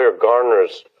there, the lawyer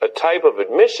garners a type of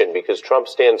admission because Trump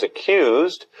stands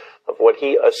accused of what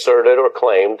he asserted or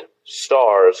claimed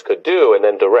stars could do, and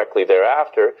then directly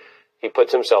thereafter, he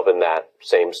puts himself in that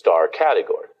same star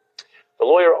category. The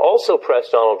lawyer also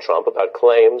pressed Donald Trump about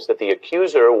claims that the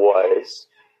accuser was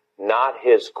not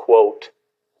his, quote,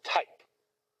 type,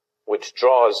 which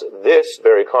draws this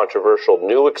very controversial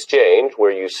new exchange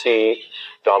where you see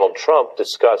Donald Trump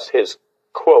discuss his,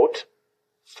 quote,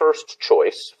 first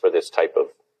choice for this type of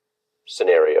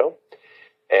scenario,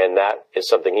 and that is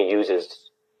something he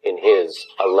uses in his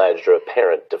alleged or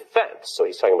apparent defense. So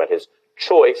he's talking about his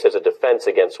choice as a defense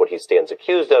against what he stands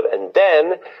accused of, and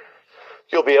then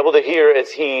you'll be able to hear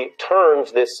as he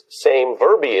turns this same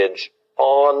verbiage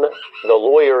on the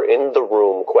lawyer in the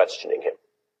room questioning him.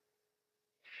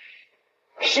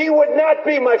 She would not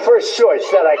be my first choice,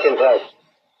 that I can tell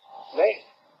you.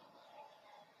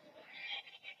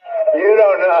 You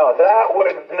don't know. That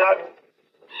would not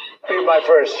be my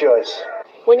first choice.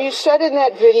 When you said in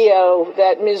that video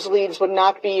that Ms. Leeds would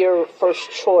not be your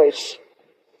first choice,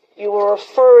 you were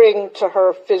referring to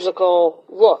her physical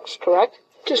looks, correct?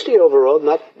 Just the overall.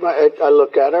 I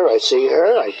look at her, I see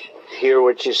her, I hear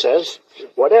what she says,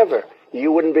 whatever.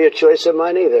 You wouldn't be a choice of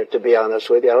mine either, to be honest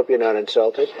with you. I hope you're not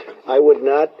insulted. I would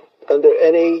not, under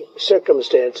any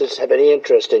circumstances, have any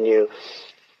interest in you.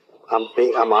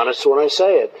 I'm honest when I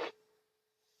say it.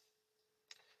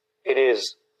 It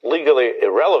is legally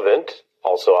irrelevant,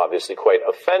 also obviously quite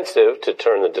offensive, to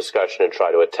turn the discussion and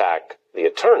try to attack the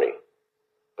attorney.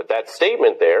 But that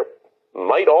statement there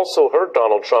might also hurt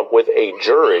Donald Trump with a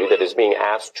jury that is being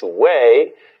asked to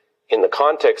weigh, in the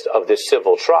context of this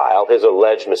civil trial, his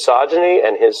alleged misogyny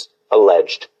and his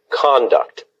alleged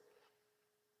conduct.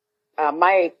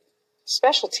 My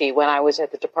specialty when I was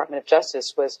at the Department of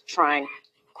Justice was trying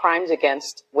crimes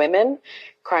against women,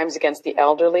 crimes against the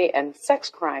elderly, and sex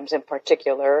crimes in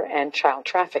particular, and child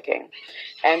trafficking.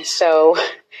 And so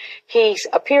he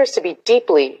appears to be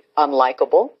deeply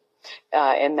unlikable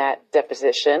in that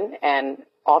deposition, and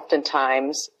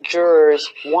oftentimes jurors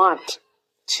want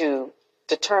to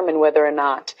determine whether or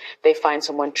not they find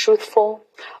someone truthful,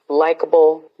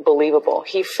 likable, believable.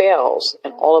 He fails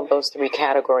in all of those three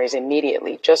categories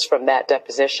immediately just from that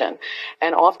deposition.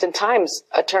 And oftentimes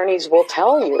attorneys will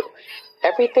tell you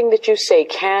everything that you say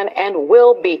can and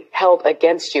will be held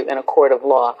against you in a court of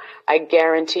law. I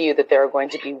guarantee you that there are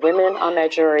going to be women on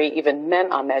that jury, even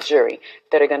men on that jury,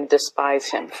 that are going to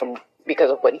despise him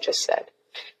because of what he just said.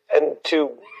 And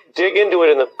to dig into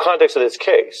it in the context of this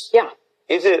case,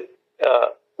 is it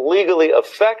legally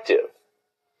effective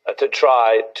to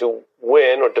try to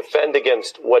win or defend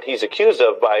against what he's accused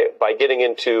of by getting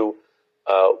into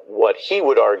what he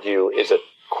would argue is a,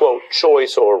 quote,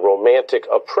 choice or romantic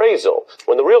appraisal,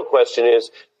 when the real question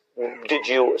is, did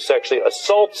you sexually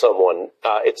assault someone?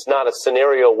 It's not a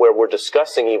scenario where we're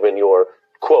discussing even your,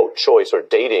 quote, choice or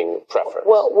dating preference.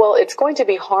 Well, it's going to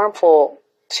be harmful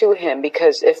to him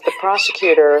because if the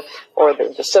prosecutor or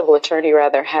the civil attorney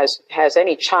rather has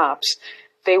any chops,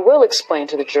 they will explain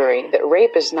to the jury that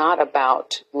rape is not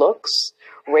about looks.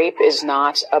 Rape is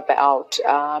not about,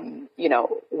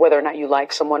 whether or not you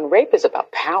like someone. Rape is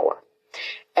about power.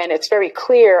 And it's very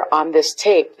clear on this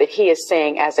tape that he is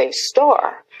saying as a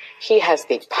star, he has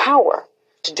the power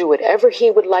to do whatever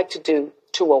he would like to do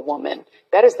to a woman.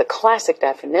 That is the classic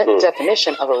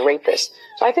definition of a rapist.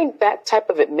 So I think that type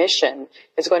of admission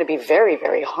is going to be very,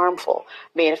 very harmful.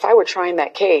 I mean, if I were trying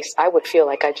that case, I would feel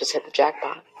like I just hit the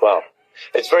jackpot. Wow.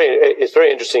 It's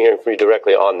very interesting hearing from you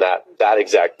directly on that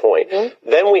exact point. Mm-hmm.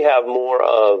 Then we have more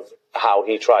of how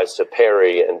he tries to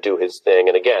parry and do his thing.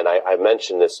 And again, I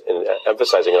mentioned this in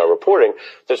emphasizing our reporting.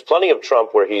 There's plenty of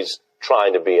Trump where he's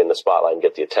trying to be in the spotlight and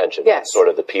get the attention. Yes. That's sort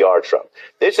of the PR Trump.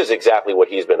 This is exactly what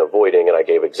he's been avoiding, and I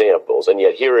gave examples. And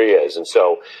yet here he is. And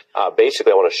so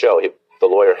basically I want to show the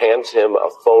lawyer hands him a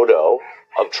photo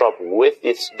of Trump with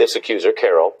this accuser,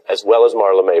 Carroll, as well as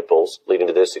Marla Maples, leading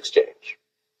to this exchange.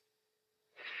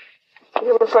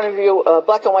 You have in front of you a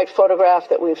black and white photograph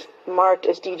that we've marked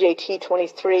as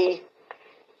DJT23.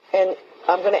 And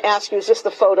I'm going to ask you, is this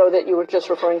the photo that you were just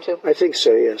referring to? I think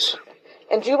so, yes.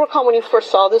 And do you recall when you first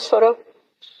saw this photo?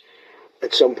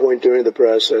 At some point during the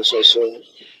process, I saw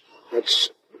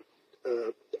that's,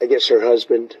 I guess, her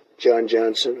husband, John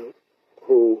Johnson,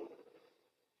 who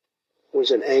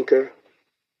was an anchor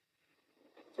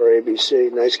for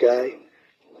ABC. Nice guy.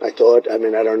 I thought, I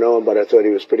mean, I don't know him, but I thought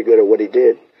he was pretty good at what he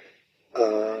did.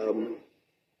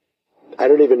 I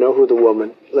don't even know who the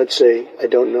woman, let's see, I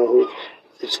don't know who,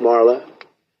 it's Marla.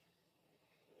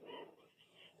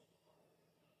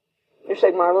 You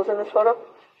say Marla's in this photo?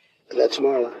 That's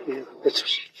Marla, yeah.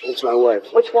 That's my wife.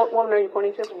 Which woman are you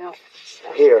pointing to? No.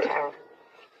 Here. Carol.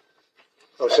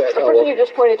 Oh, is that, The person you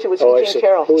just pointed to was Eugene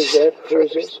Carroll. Who is that? Who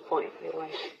is this?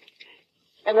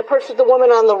 And the woman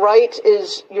on the right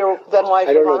is your then wife.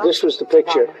 I don't know. This was the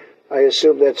picture. I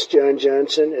assume that's John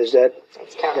Johnson. Is that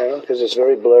Carol? Because it's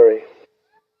very blurry.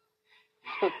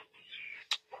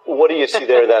 What do you see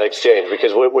there in that exchange?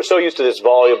 Because we're so used to this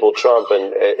voluble Trump,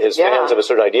 and his fans have a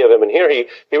certain idea of him. And here he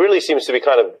really seems to be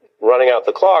kind of running out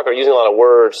the clock or using a lot of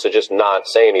words to just not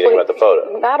say anything about the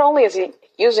photo. Not only is he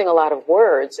using a lot of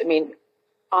words, I mean,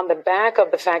 on the back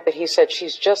of the fact that he said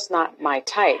she's just not my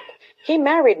type, he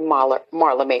married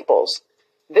Marla Maples.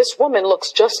 This woman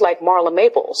looks just like Marla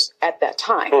Maples at that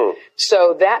time.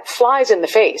 So that flies in the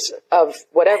face of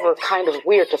whatever kind of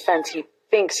weird defense he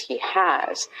thinks he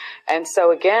has. And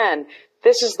so again,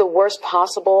 this is the worst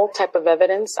possible type of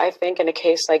evidence, I think, in a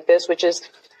case like this, which is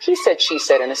he said, she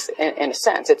said, in a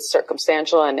sense. It's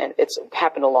circumstantial and it's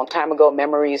happened a long time ago.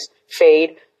 Memories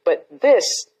fade. But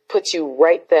this puts you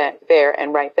right there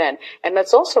and right then. And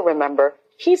let's also remember,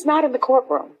 he's not in the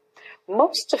courtroom.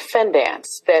 Most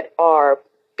defendants that are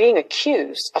being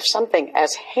accused of something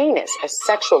as heinous as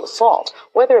sexual assault,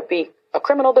 whether it be a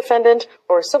criminal defendant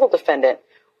or a civil defendant,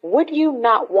 would you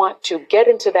not want to get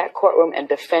into that courtroom and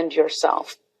defend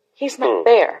yourself? He's not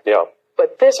there. Yeah.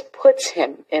 But this puts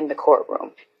him in the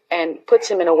courtroom and puts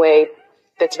him in a way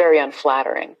that's very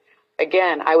unflattering.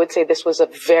 Again, I would say this was a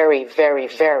very, very,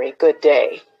 very good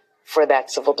day for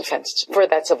that civil defense, for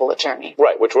that civil attorney.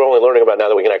 Right, which we're only learning about now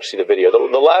that we can actually see the video.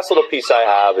 The last little piece I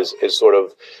have is sort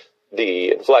of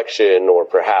the inflection or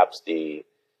perhaps the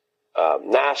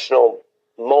national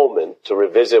moment to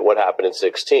revisit what happened in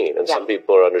 16. And some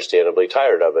people are understandably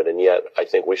tired of it. And yet I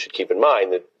think we should keep in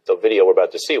mind that the video we're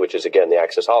about to see, which is, again, the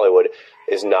Access Hollywood,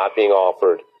 is not being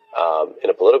offered in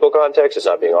a political context. It's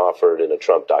not being offered in a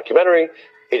Trump documentary.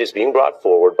 It is being brought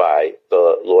forward by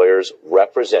the lawyers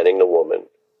representing the woman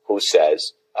who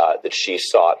says that she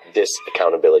sought this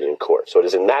accountability in court. So it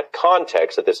is in that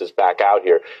context that this is back out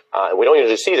here. And we don't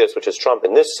usually see this, which is Trump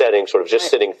in this setting, sort of just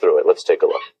sitting through it. Let's take a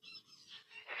look.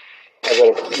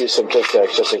 I gotta use some Tic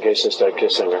Tacs just in case I start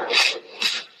kissing her.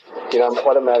 You know, I'm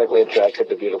automatically attracted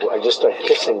to beautiful. I just start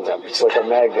kissing them. It's like a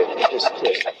magnet. You just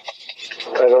kiss.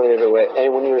 I don't even wait.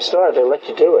 And when you're a star, they let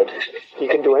you do it. You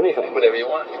can do anything. Whatever you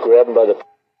want. Grab them by the...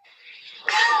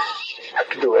 I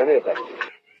can do anything.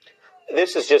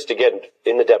 This is just, again,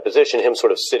 in the deposition, him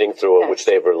sort of sitting through it, which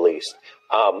they've released.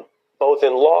 Both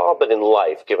in law but in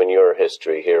life, given your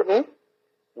history here.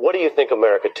 What do you think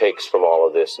America takes from all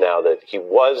of this now that he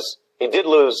did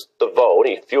lose the vote.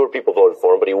 Fewer people voted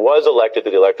for him, but he was elected to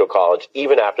the Electoral College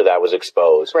even after that was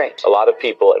exposed. Right. A lot of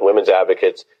people and women's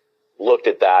advocates looked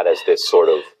at that as this sort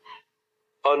of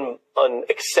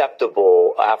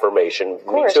unacceptable affirmation.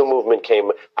 Me Too movement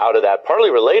came out of that, partly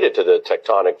related to the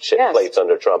tectonic plates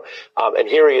under Trump. And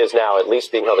here he is now at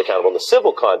least being held accountable in the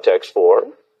civil context for,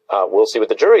 we'll see what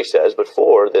the jury says, but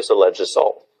for this alleged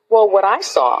assault. Well, what I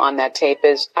saw on that tape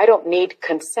is I don't need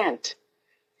consent.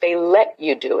 They let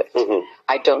you do it.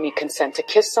 I don't need consent to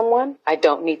kiss someone. I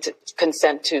don't need to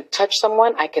consent to touch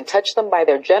someone. I can touch them by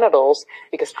their genitals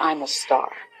because I'm a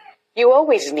star. You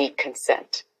always need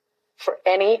consent for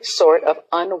any sort of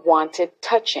unwanted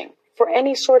touching, for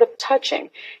any sort of touching.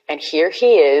 And here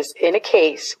he is in a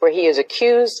case where he is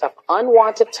accused of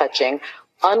unwanted touching,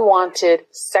 unwanted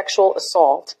sexual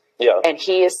assault. And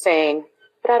he is saying,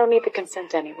 but I don't need the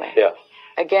consent anyway.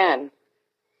 Again,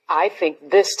 I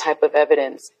think this type of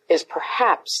evidence is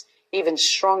perhaps even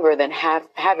stronger than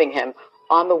having him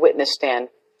on the witness stand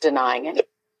denying it.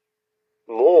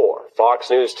 More Fox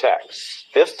News texts.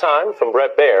 This time from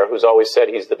Brett Baer, who's always said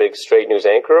he's the big straight news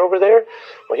anchor over there.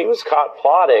 Well, he was caught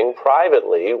plotting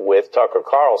privately with Tucker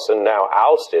Carlson, now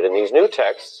ousted. And these new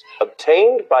texts,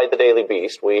 obtained by the Daily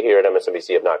Beast, we here at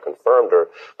MSNBC have not confirmed or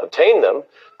obtained them,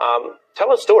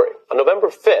 tell a story. On November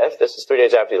 5th, this is 3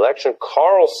 days after the election,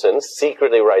 Carlson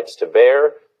secretly writes to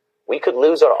Baer, "We could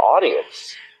lose our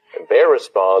audience." And Baer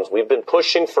responds, "We've been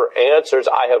pushing for answers.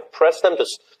 I have pressed them to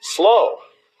slow.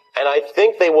 And I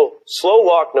think they will slow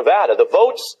walk Nevada. The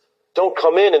votes don't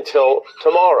come in until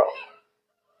tomorrow."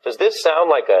 Does this sound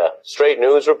like a straight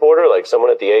news reporter, like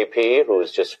someone at the AP who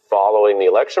is just following the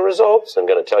election results and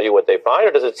going to tell you what they find?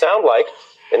 Or does it sound like,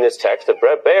 in this text, that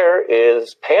Bret Baier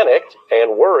is panicked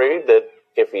and worried that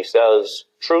if he says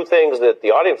true things that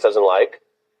the audience doesn't like,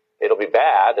 it'll be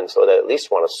bad, and so they at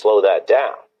least want to slow that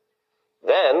down?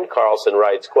 Then Carlson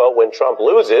writes, quote, when Trump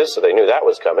loses, so they knew that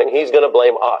was coming, he's going to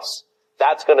blame us.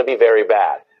 That's going to be very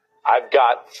bad. I've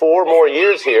got 4 more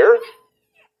years here.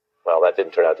 Well, that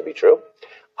didn't turn out to be true.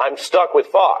 I'm stuck with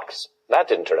Fox. That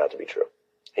didn't turn out to be true.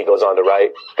 He goes on to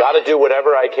write, got to do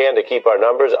whatever I can to keep our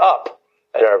numbers up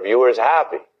and our viewers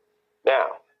happy. Now,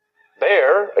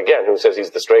 Baier, again, who says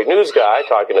he's the straight news guy,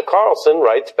 talking to Carlson,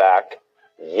 writes back,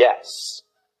 yes.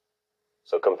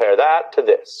 So compare that to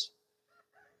this.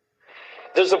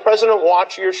 Does the president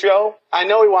watch your show? I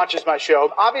know he watches my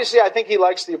show. Obviously, I think he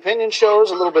likes the opinion shows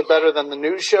a little bit better than the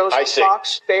news shows on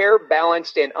Fox. Fair,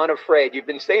 balanced, and unafraid. You've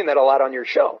been saying that a lot on your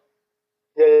show.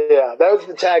 Yeah. That was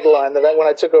the tagline that when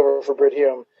I took over for Britt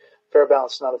Hume, fair,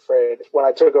 balanced, not afraid. When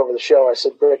I took over the show, I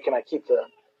said, Britt, can I keep the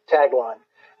tagline?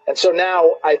 And so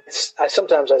now I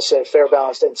sometimes I say fair,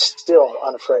 balanced, and still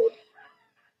unafraid.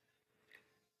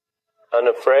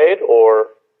 Unafraid or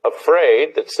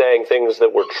afraid that saying things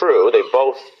that were true, they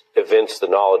both evinced the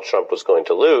knowledge Trump was going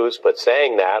to lose, but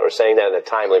saying that, or saying that in a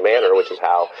timely manner, which is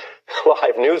how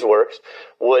live news works,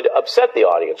 would upset the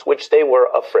audience, which they were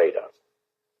afraid of.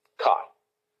 Caught.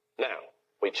 Now,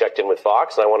 we checked in with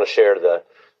Fox, and I want to share the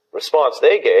response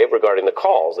they gave regarding the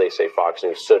calls. They say Fox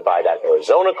News stood by that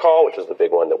Arizona call, which was the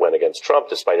big one that went against Trump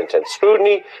despite intense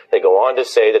scrutiny. They go on to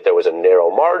say that there was a narrow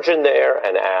margin there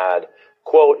and add,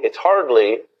 quote, it's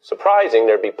hardly surprising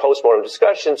there'd be postmortem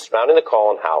discussions surrounding the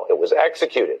call and how it was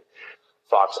executed.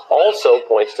 Fox also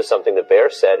points to something that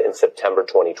Baier said in September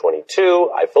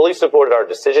 2022. I fully supported our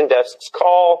decision desk's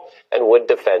call and would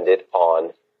defend it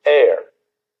on air.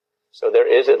 So there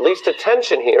is at least a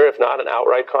tension here, if not an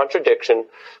outright contradiction,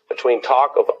 between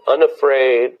talk of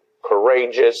unafraid,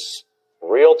 courageous,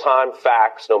 real-time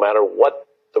facts, no matter what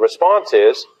the response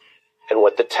is, and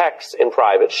what the texts in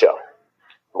private show.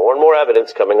 More and more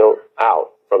evidence coming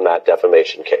out from that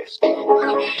defamation case.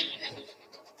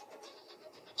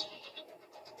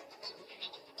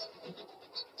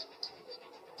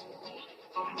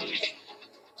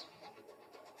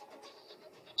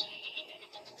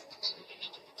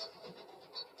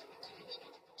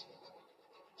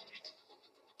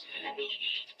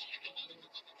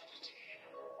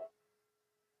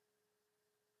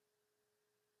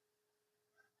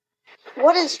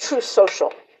 What is True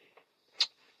Social?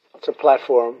 It's a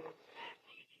platform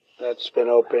that's been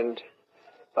opened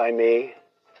by me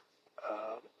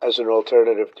as an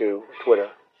alternative to Twitter.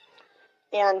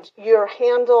 And your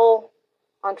handle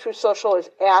on True Social is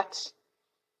at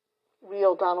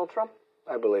Real Donald Trump?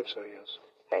 I believe so, yes.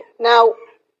 Okay. Now,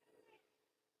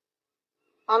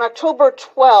 on October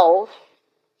 12th,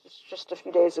 just a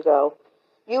few days ago,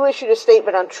 you issued a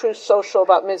statement on True Social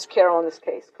about Ms. Carroll in this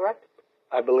case, correct?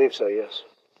 I believe so, yes.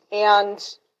 And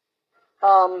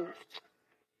the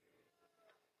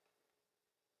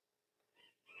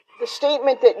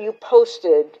statement that you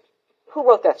posted, who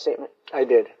wrote that statement? I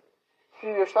did. You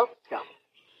yourself? Yeah.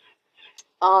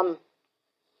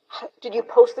 Did you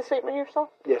post the statement yourself?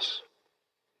 Yes.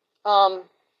 And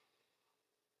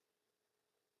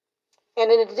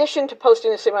in addition to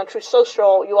posting the statement on True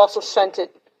Social, you also sent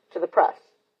it to the press.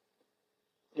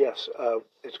 Yes.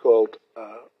 It's called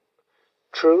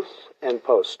Truth and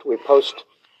Post. We post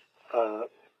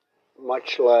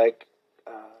much like,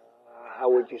 how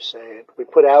would you say it? We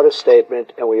put out a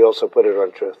statement and we also put it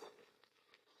on Truth.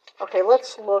 Okay,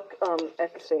 let's look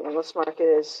at the statement. Let's mark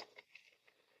it as,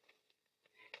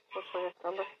 what's my next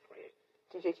number?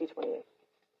 DJT 28.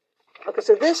 Okay,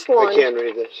 so this one... I can't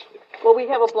read this. Well, we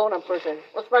have a blown-up version.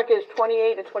 Let's mark it as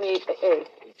 28 and 28A.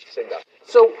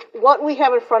 So what we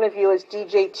have in front of you is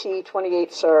DJT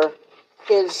 28, sir,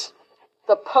 is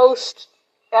the post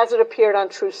as it appeared on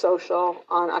True Social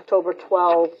on October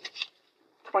 12,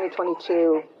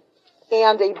 2022,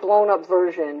 and a blown-up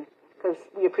version, because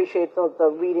we appreciate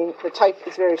the reading. The type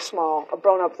is very small. A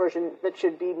blown-up version that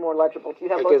should be more legible. Do you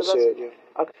have both of those? I can see it,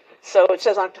 yeah. Okay. So it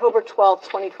says October 12,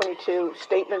 2022,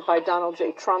 statement by Donald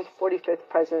J. Trump, 45th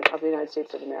President of the United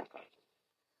States of America.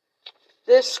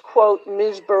 This, quote,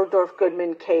 Ms.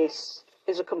 Bergdorf-Goodman case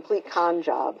is a complete con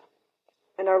job,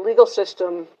 and our legal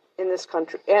system in this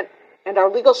country, and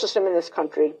our legal system in this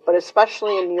country, but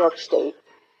especially in New York State,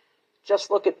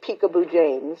 just look at Peekaboo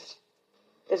James,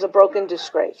 is a broken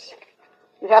disgrace.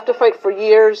 You have to fight for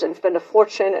years and spend a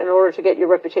fortune in order to get your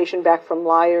reputation back from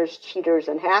liars, cheaters,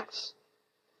 and hacks.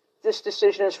 This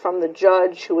decision is from the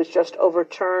judge who was just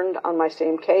overturned on my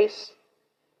same case.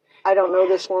 I don't know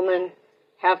this woman,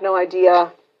 have no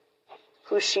idea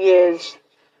who she is,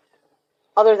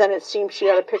 other than it seems she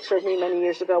had a picture of me many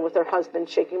years ago with her husband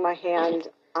shaking my hand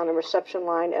on a reception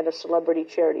line at a celebrity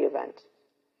charity event.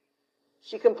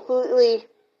 She completely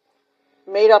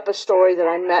made up a story that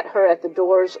I met her at the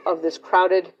doors of this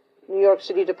crowded New York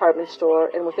City department store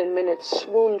and within minutes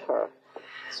swooned her.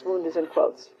 Swooned is in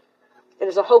quotes. It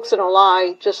is a hoax and a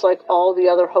lie, just like all the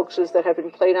other hoaxes that have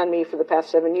been played on me for the past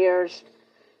 7 years.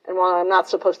 And while I'm not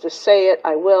supposed to say it,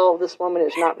 I will. This woman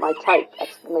is not my type!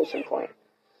 Exclamation point.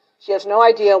 She has no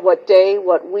idea what day,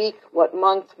 what week, what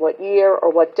month, what year,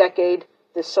 or what decade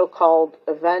this so-called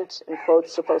event, in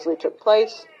quotes, supposedly took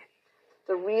place.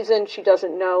 The reason she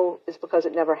doesn't know is because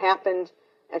it never happened,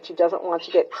 and she doesn't want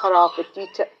to get caught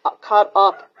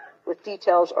up with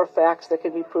details or facts that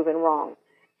could be proven wrong.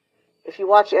 If you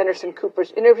watch Anderson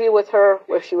Cooper's interview with her,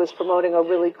 where she was promoting a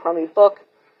really crummy book,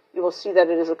 you will see that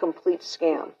it is a complete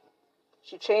scam.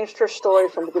 She changed her story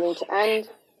from beginning to end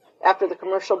after the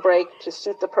commercial break to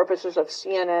suit the purposes of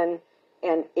CNN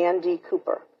and Andy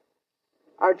Cooper.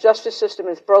 Our justice system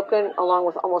is broken, along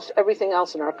with almost everything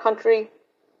else in our country.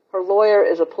 Her lawyer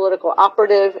is a political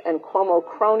operative and Cuomo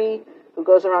crony who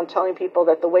goes around telling people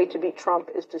that the way to beat Trump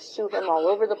is to sue him all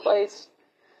over the place.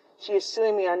 She is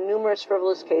suing me on numerous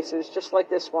frivolous cases, just like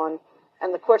this one,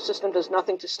 and the court system does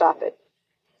nothing to stop it.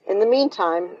 In the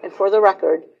meantime, and for the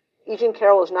record, E. Jean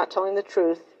Carroll is not telling the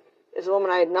truth, is a woman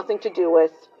I had nothing to do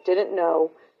with, didn't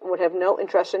know, and would have no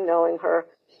interest in knowing her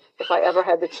if I ever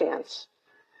had the chance.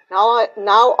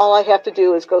 Now all I have to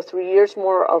do is go through years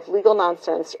more of legal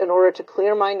nonsense in order to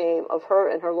clear my name of her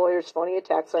and her lawyer's phony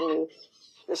attacks on me.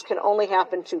 This can only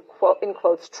happen to, quote, in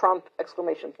quotes, Trump,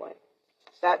 exclamation point.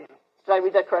 Did I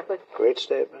read that correctly? Great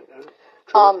statement.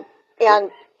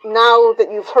 And now that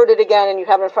you've heard it again and you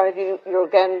have it in front of you, you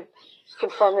again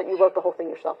confirm that you wrote the whole thing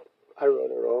yourself. I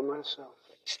wrote it all myself.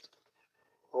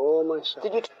 All myself.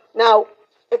 Did you? Now,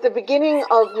 at the beginning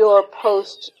of your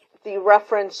post, the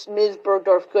reference Ms.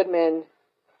 Bergdorf Goodman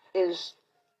is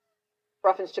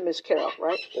reference to Ms. Carroll,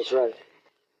 right? That's right.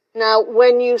 Now,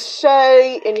 when you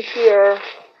say in here,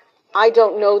 I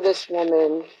don't know this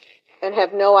woman and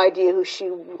have no idea who she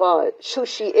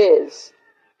is,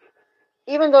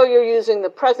 even though you're using the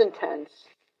present tense,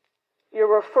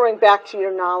 you're referring back to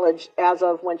your knowledge as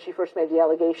of when she first made the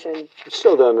allegation. I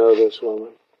still don't know this woman.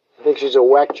 I think she's a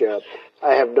whack job.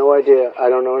 I have no idea. I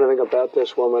don't know anything about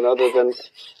this woman other than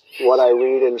what I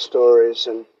read in stories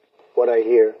and what I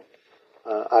hear.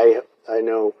 I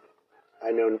know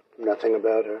nothing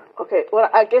about her. Okay, well,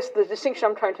 I guess the distinction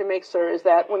I'm trying to make, sir, is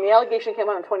that when the allegation came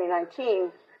out in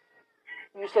 2019,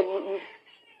 you said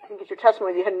I think it's your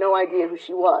testimony, you had no idea who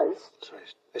she was.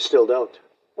 I still don't.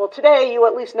 Well, today you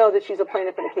at least know that she's a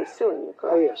plaintiff in a case suing you,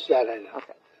 correct? Oh, yes, that I know.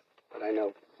 Okay. But I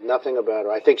know nothing about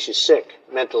her. I think she's sick,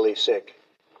 mentally sick.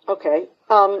 Okay.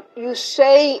 You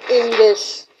say in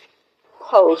this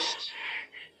post,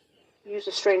 you use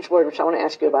a strange word which I want to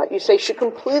ask you about. You say she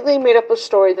completely made up a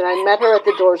story that I met her at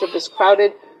the doors of this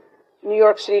crowded New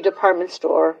York City department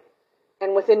store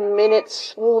and within minutes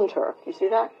swooned her. Do you see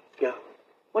that? Yeah.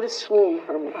 What does swoon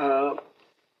her mean?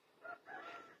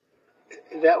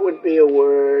 That would be a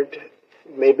word,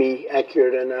 maybe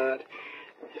accurate or not,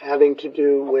 having to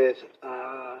do with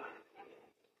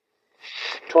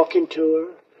talking to her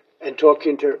and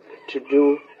talking to her to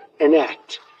do an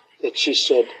act that she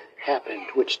said happened,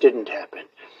 which didn't happen.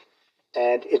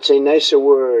 And it's a nicer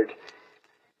word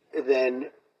than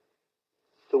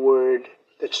the word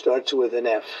that starts with an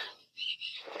F.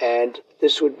 And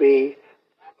this would be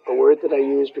a word that I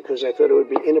use because I thought it would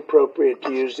be inappropriate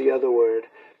to use the other word.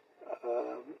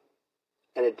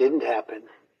 And it didn't happen.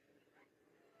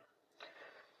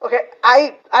 Okay,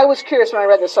 I was curious when I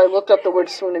read this, so I looked up the word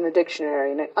swoon in the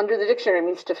dictionary. And under the dictionary, it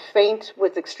means to faint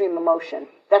with extreme emotion.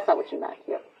 That's not what you meant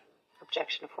here.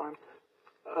 Objection to form.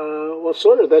 Well,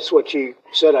 sort of. That's what she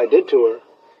said I did to her.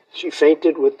 She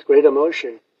fainted with great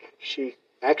emotion. She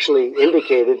actually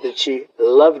indicated that she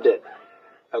loved it.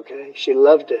 Okay? She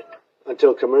loved it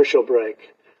until commercial break.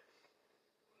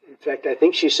 In fact, I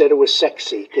think she said it was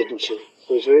sexy, didn't she?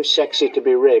 It was very sexy to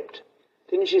be raped.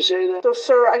 Didn't she say that? So,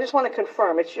 sir, I just want to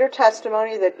confirm. It's your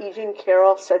testimony that E. Jean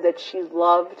Carroll said that she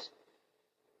loved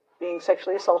being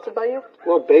sexually assaulted by you?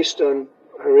 Well, based on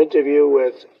her interview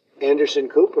with Anderson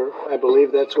Cooper, I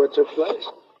believe that's what took place.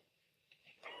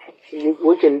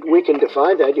 We can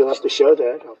define that. You'll have to show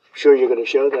that. I'm sure you're going to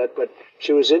show that. But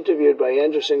she was interviewed by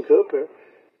Anderson Cooper,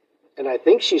 and I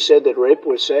think she said that rape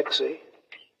was sexy,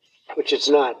 which it's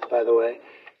not, by the way.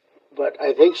 But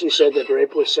I think she said that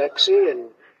rape was sexy, and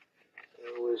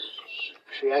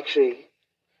she actually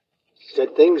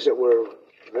said things that were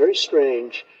very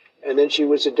strange And then she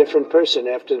was a different person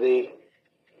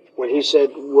when he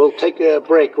said, we'll take a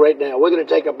break right now. We're going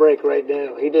to take a break right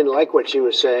now. He didn't like what she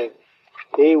was saying.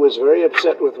 He was very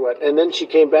upset with and then she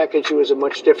came back and she was a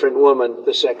much different woman in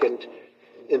the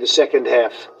second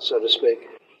half, so to speak.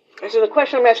 And so the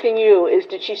question I'm asking you is,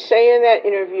 did she say in that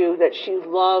interview that she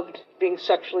loved being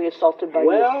sexually assaulted by you?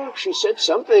 Well, she said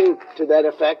something to that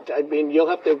effect. I mean, you'll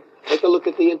have to take a look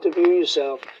at the interview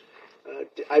yourself.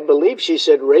 I believe she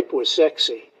said rape was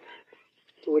sexy,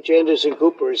 to which Anderson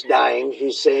Cooper is dying.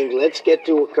 He's saying, let's get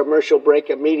to a commercial break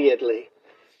immediately.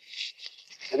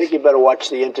 I think you better watch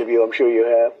the interview. I'm sure you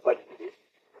have, but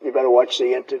you better watch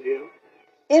the interview.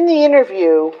 In the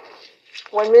interview,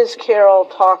 when Ms. Carroll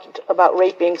talked about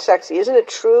rape being sexy, isn't it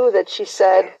true that she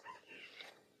said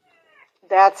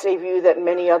that's a view that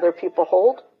many other people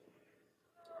hold?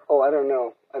 Oh, I don't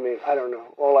know. I don't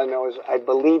know. All I know is I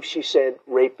believe she said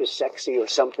rape is sexy or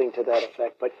something to that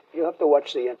effect, but you'll have to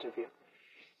watch the interview.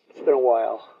 It's been a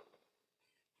while.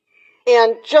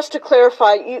 And just to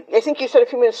clarify, I think you said a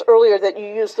few minutes earlier that you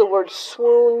used the word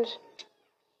swooned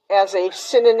as a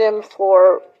synonym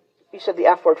for, you said the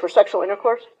F word, for sexual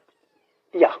intercourse?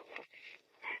 Yeah.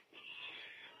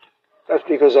 That's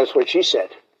because that's what she said.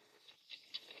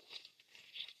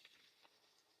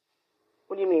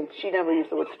 What do you mean? She never used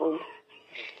the word swooned.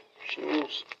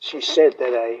 She said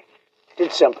that I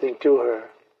did something to her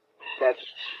that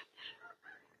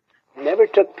never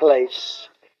took place.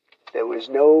 There was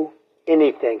no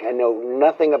anything. I know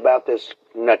nothing about this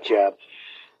nut job.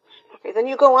 Okay, then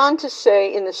you go on to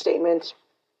say in the statement,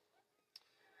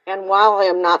 and while I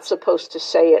am not supposed to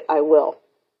say it, I will.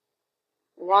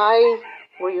 Why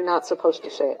were you not supposed to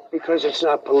say it? Because it's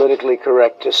not politically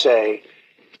correct to say.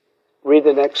 Read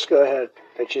the next, go ahead.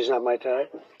 That she's not my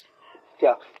type?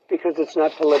 Yeah, because it's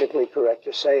not politically correct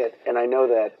to say it, and I know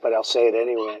that, but I'll say it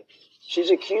anyway.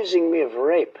 She's accusing me of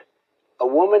rape. A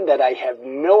woman that I have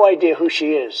no idea who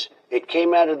she is. It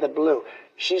came out of the blue.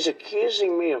 She's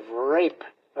accusing me of rape,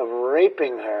 of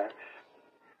raping her.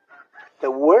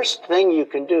 The worst thing you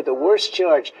can do, the worst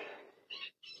charge.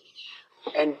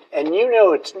 And you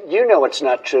know it's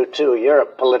not true too. You're a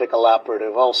political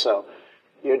operative also.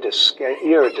 You're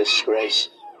a disgrace.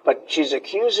 But she's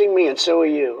accusing me, and so are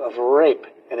you, of rape,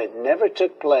 and it never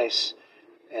took place.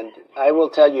 And I will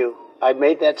tell you, I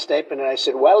made that statement, and I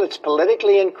said, well, it's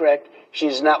politically incorrect.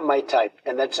 She's not my type.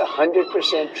 And that's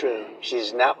 100% true.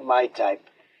 She's not my type.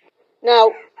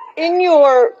 Now, in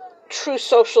your True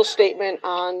Social statement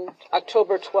on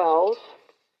October 12th,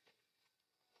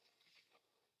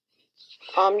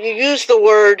 you use the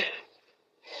word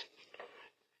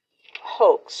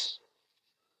hoax.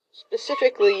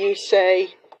 Specifically, you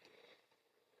say,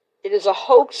 it is a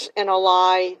hoax and a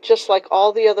lie, just like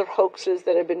all the other hoaxes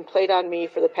that have been played on me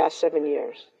for the past 7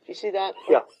 years. Do you see that?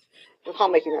 Yeah. I recall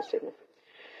making that statement.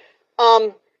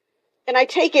 And I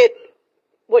take it,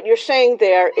 what you're saying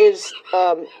there is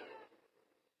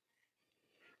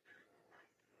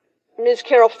Ms.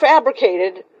 Carroll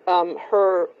fabricated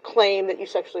her claim that you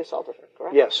sexually assaulted her,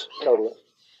 correct? Yes, totally.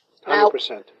 100%.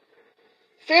 Now,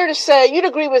 fair to say, you'd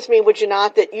agree with me, would you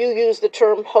not, that you use the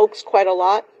term hoax quite a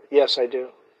lot? Yes, I do.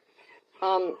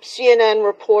 CNN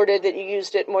reported that you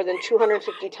used it more than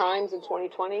 250 times in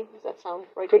 2020. Does that sound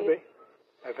right to you? Could be.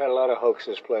 I've had a lot of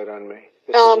hoaxes played on me.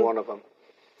 This is one of them.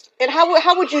 And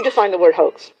how would you define the word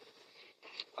hoax?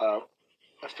 A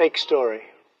fake story,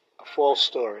 a false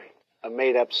story, a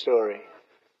made-up story.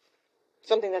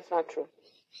 Something that's not true.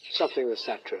 Something that's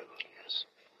not true, yes.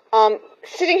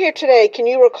 Sitting here today, can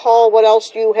you recall what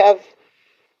else you have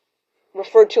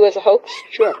referred to as a hoax?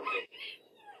 Sure.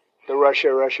 The Russia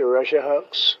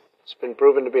hoax. It's been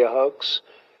proven to be a hoax.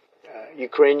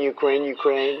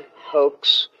 Ukraine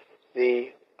hoax.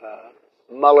 The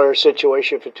Mueller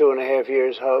situation for 2.5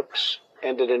 years hoax.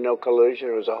 Ended in no collusion.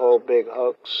 It was a whole big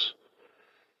hoax.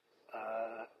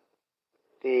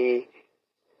 The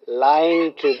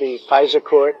lying to the Pfizer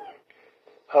court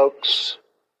hoax.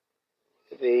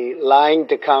 The lying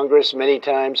to Congress many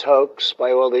times hoax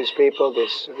by all these people,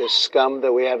 this scum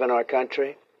that we have in our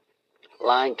country.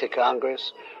 Lying to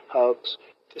Congress, hoax.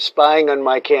 The spying on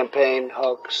my campaign,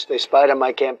 hoax. They spied on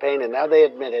my campaign, and now they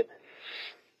admit it.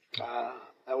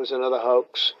 That was another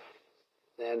hoax.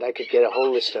 And I could get a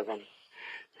whole list of them.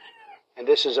 And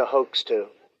this is a hoax, too.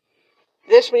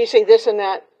 This, when you say this and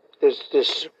that? There's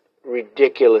this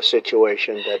ridiculous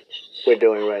situation that we're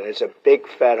doing right. It's a big,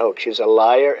 fat hoax. She's a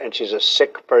liar, and she's a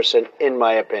sick person, in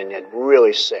my opinion.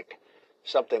 Really sick.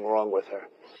 Something wrong with her.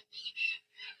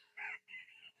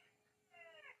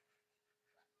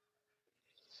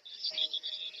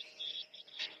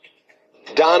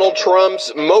 Donald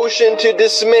Trump's motion to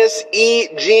dismiss E.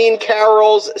 Jean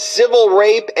Carroll's civil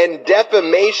rape and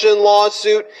defamation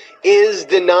lawsuit is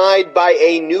denied by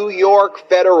a New York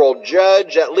federal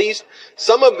judge. At least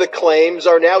some of the claims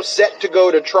are now set to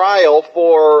go to trial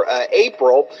for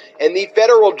April, and the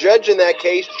federal judge in that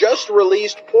case just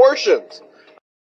released portions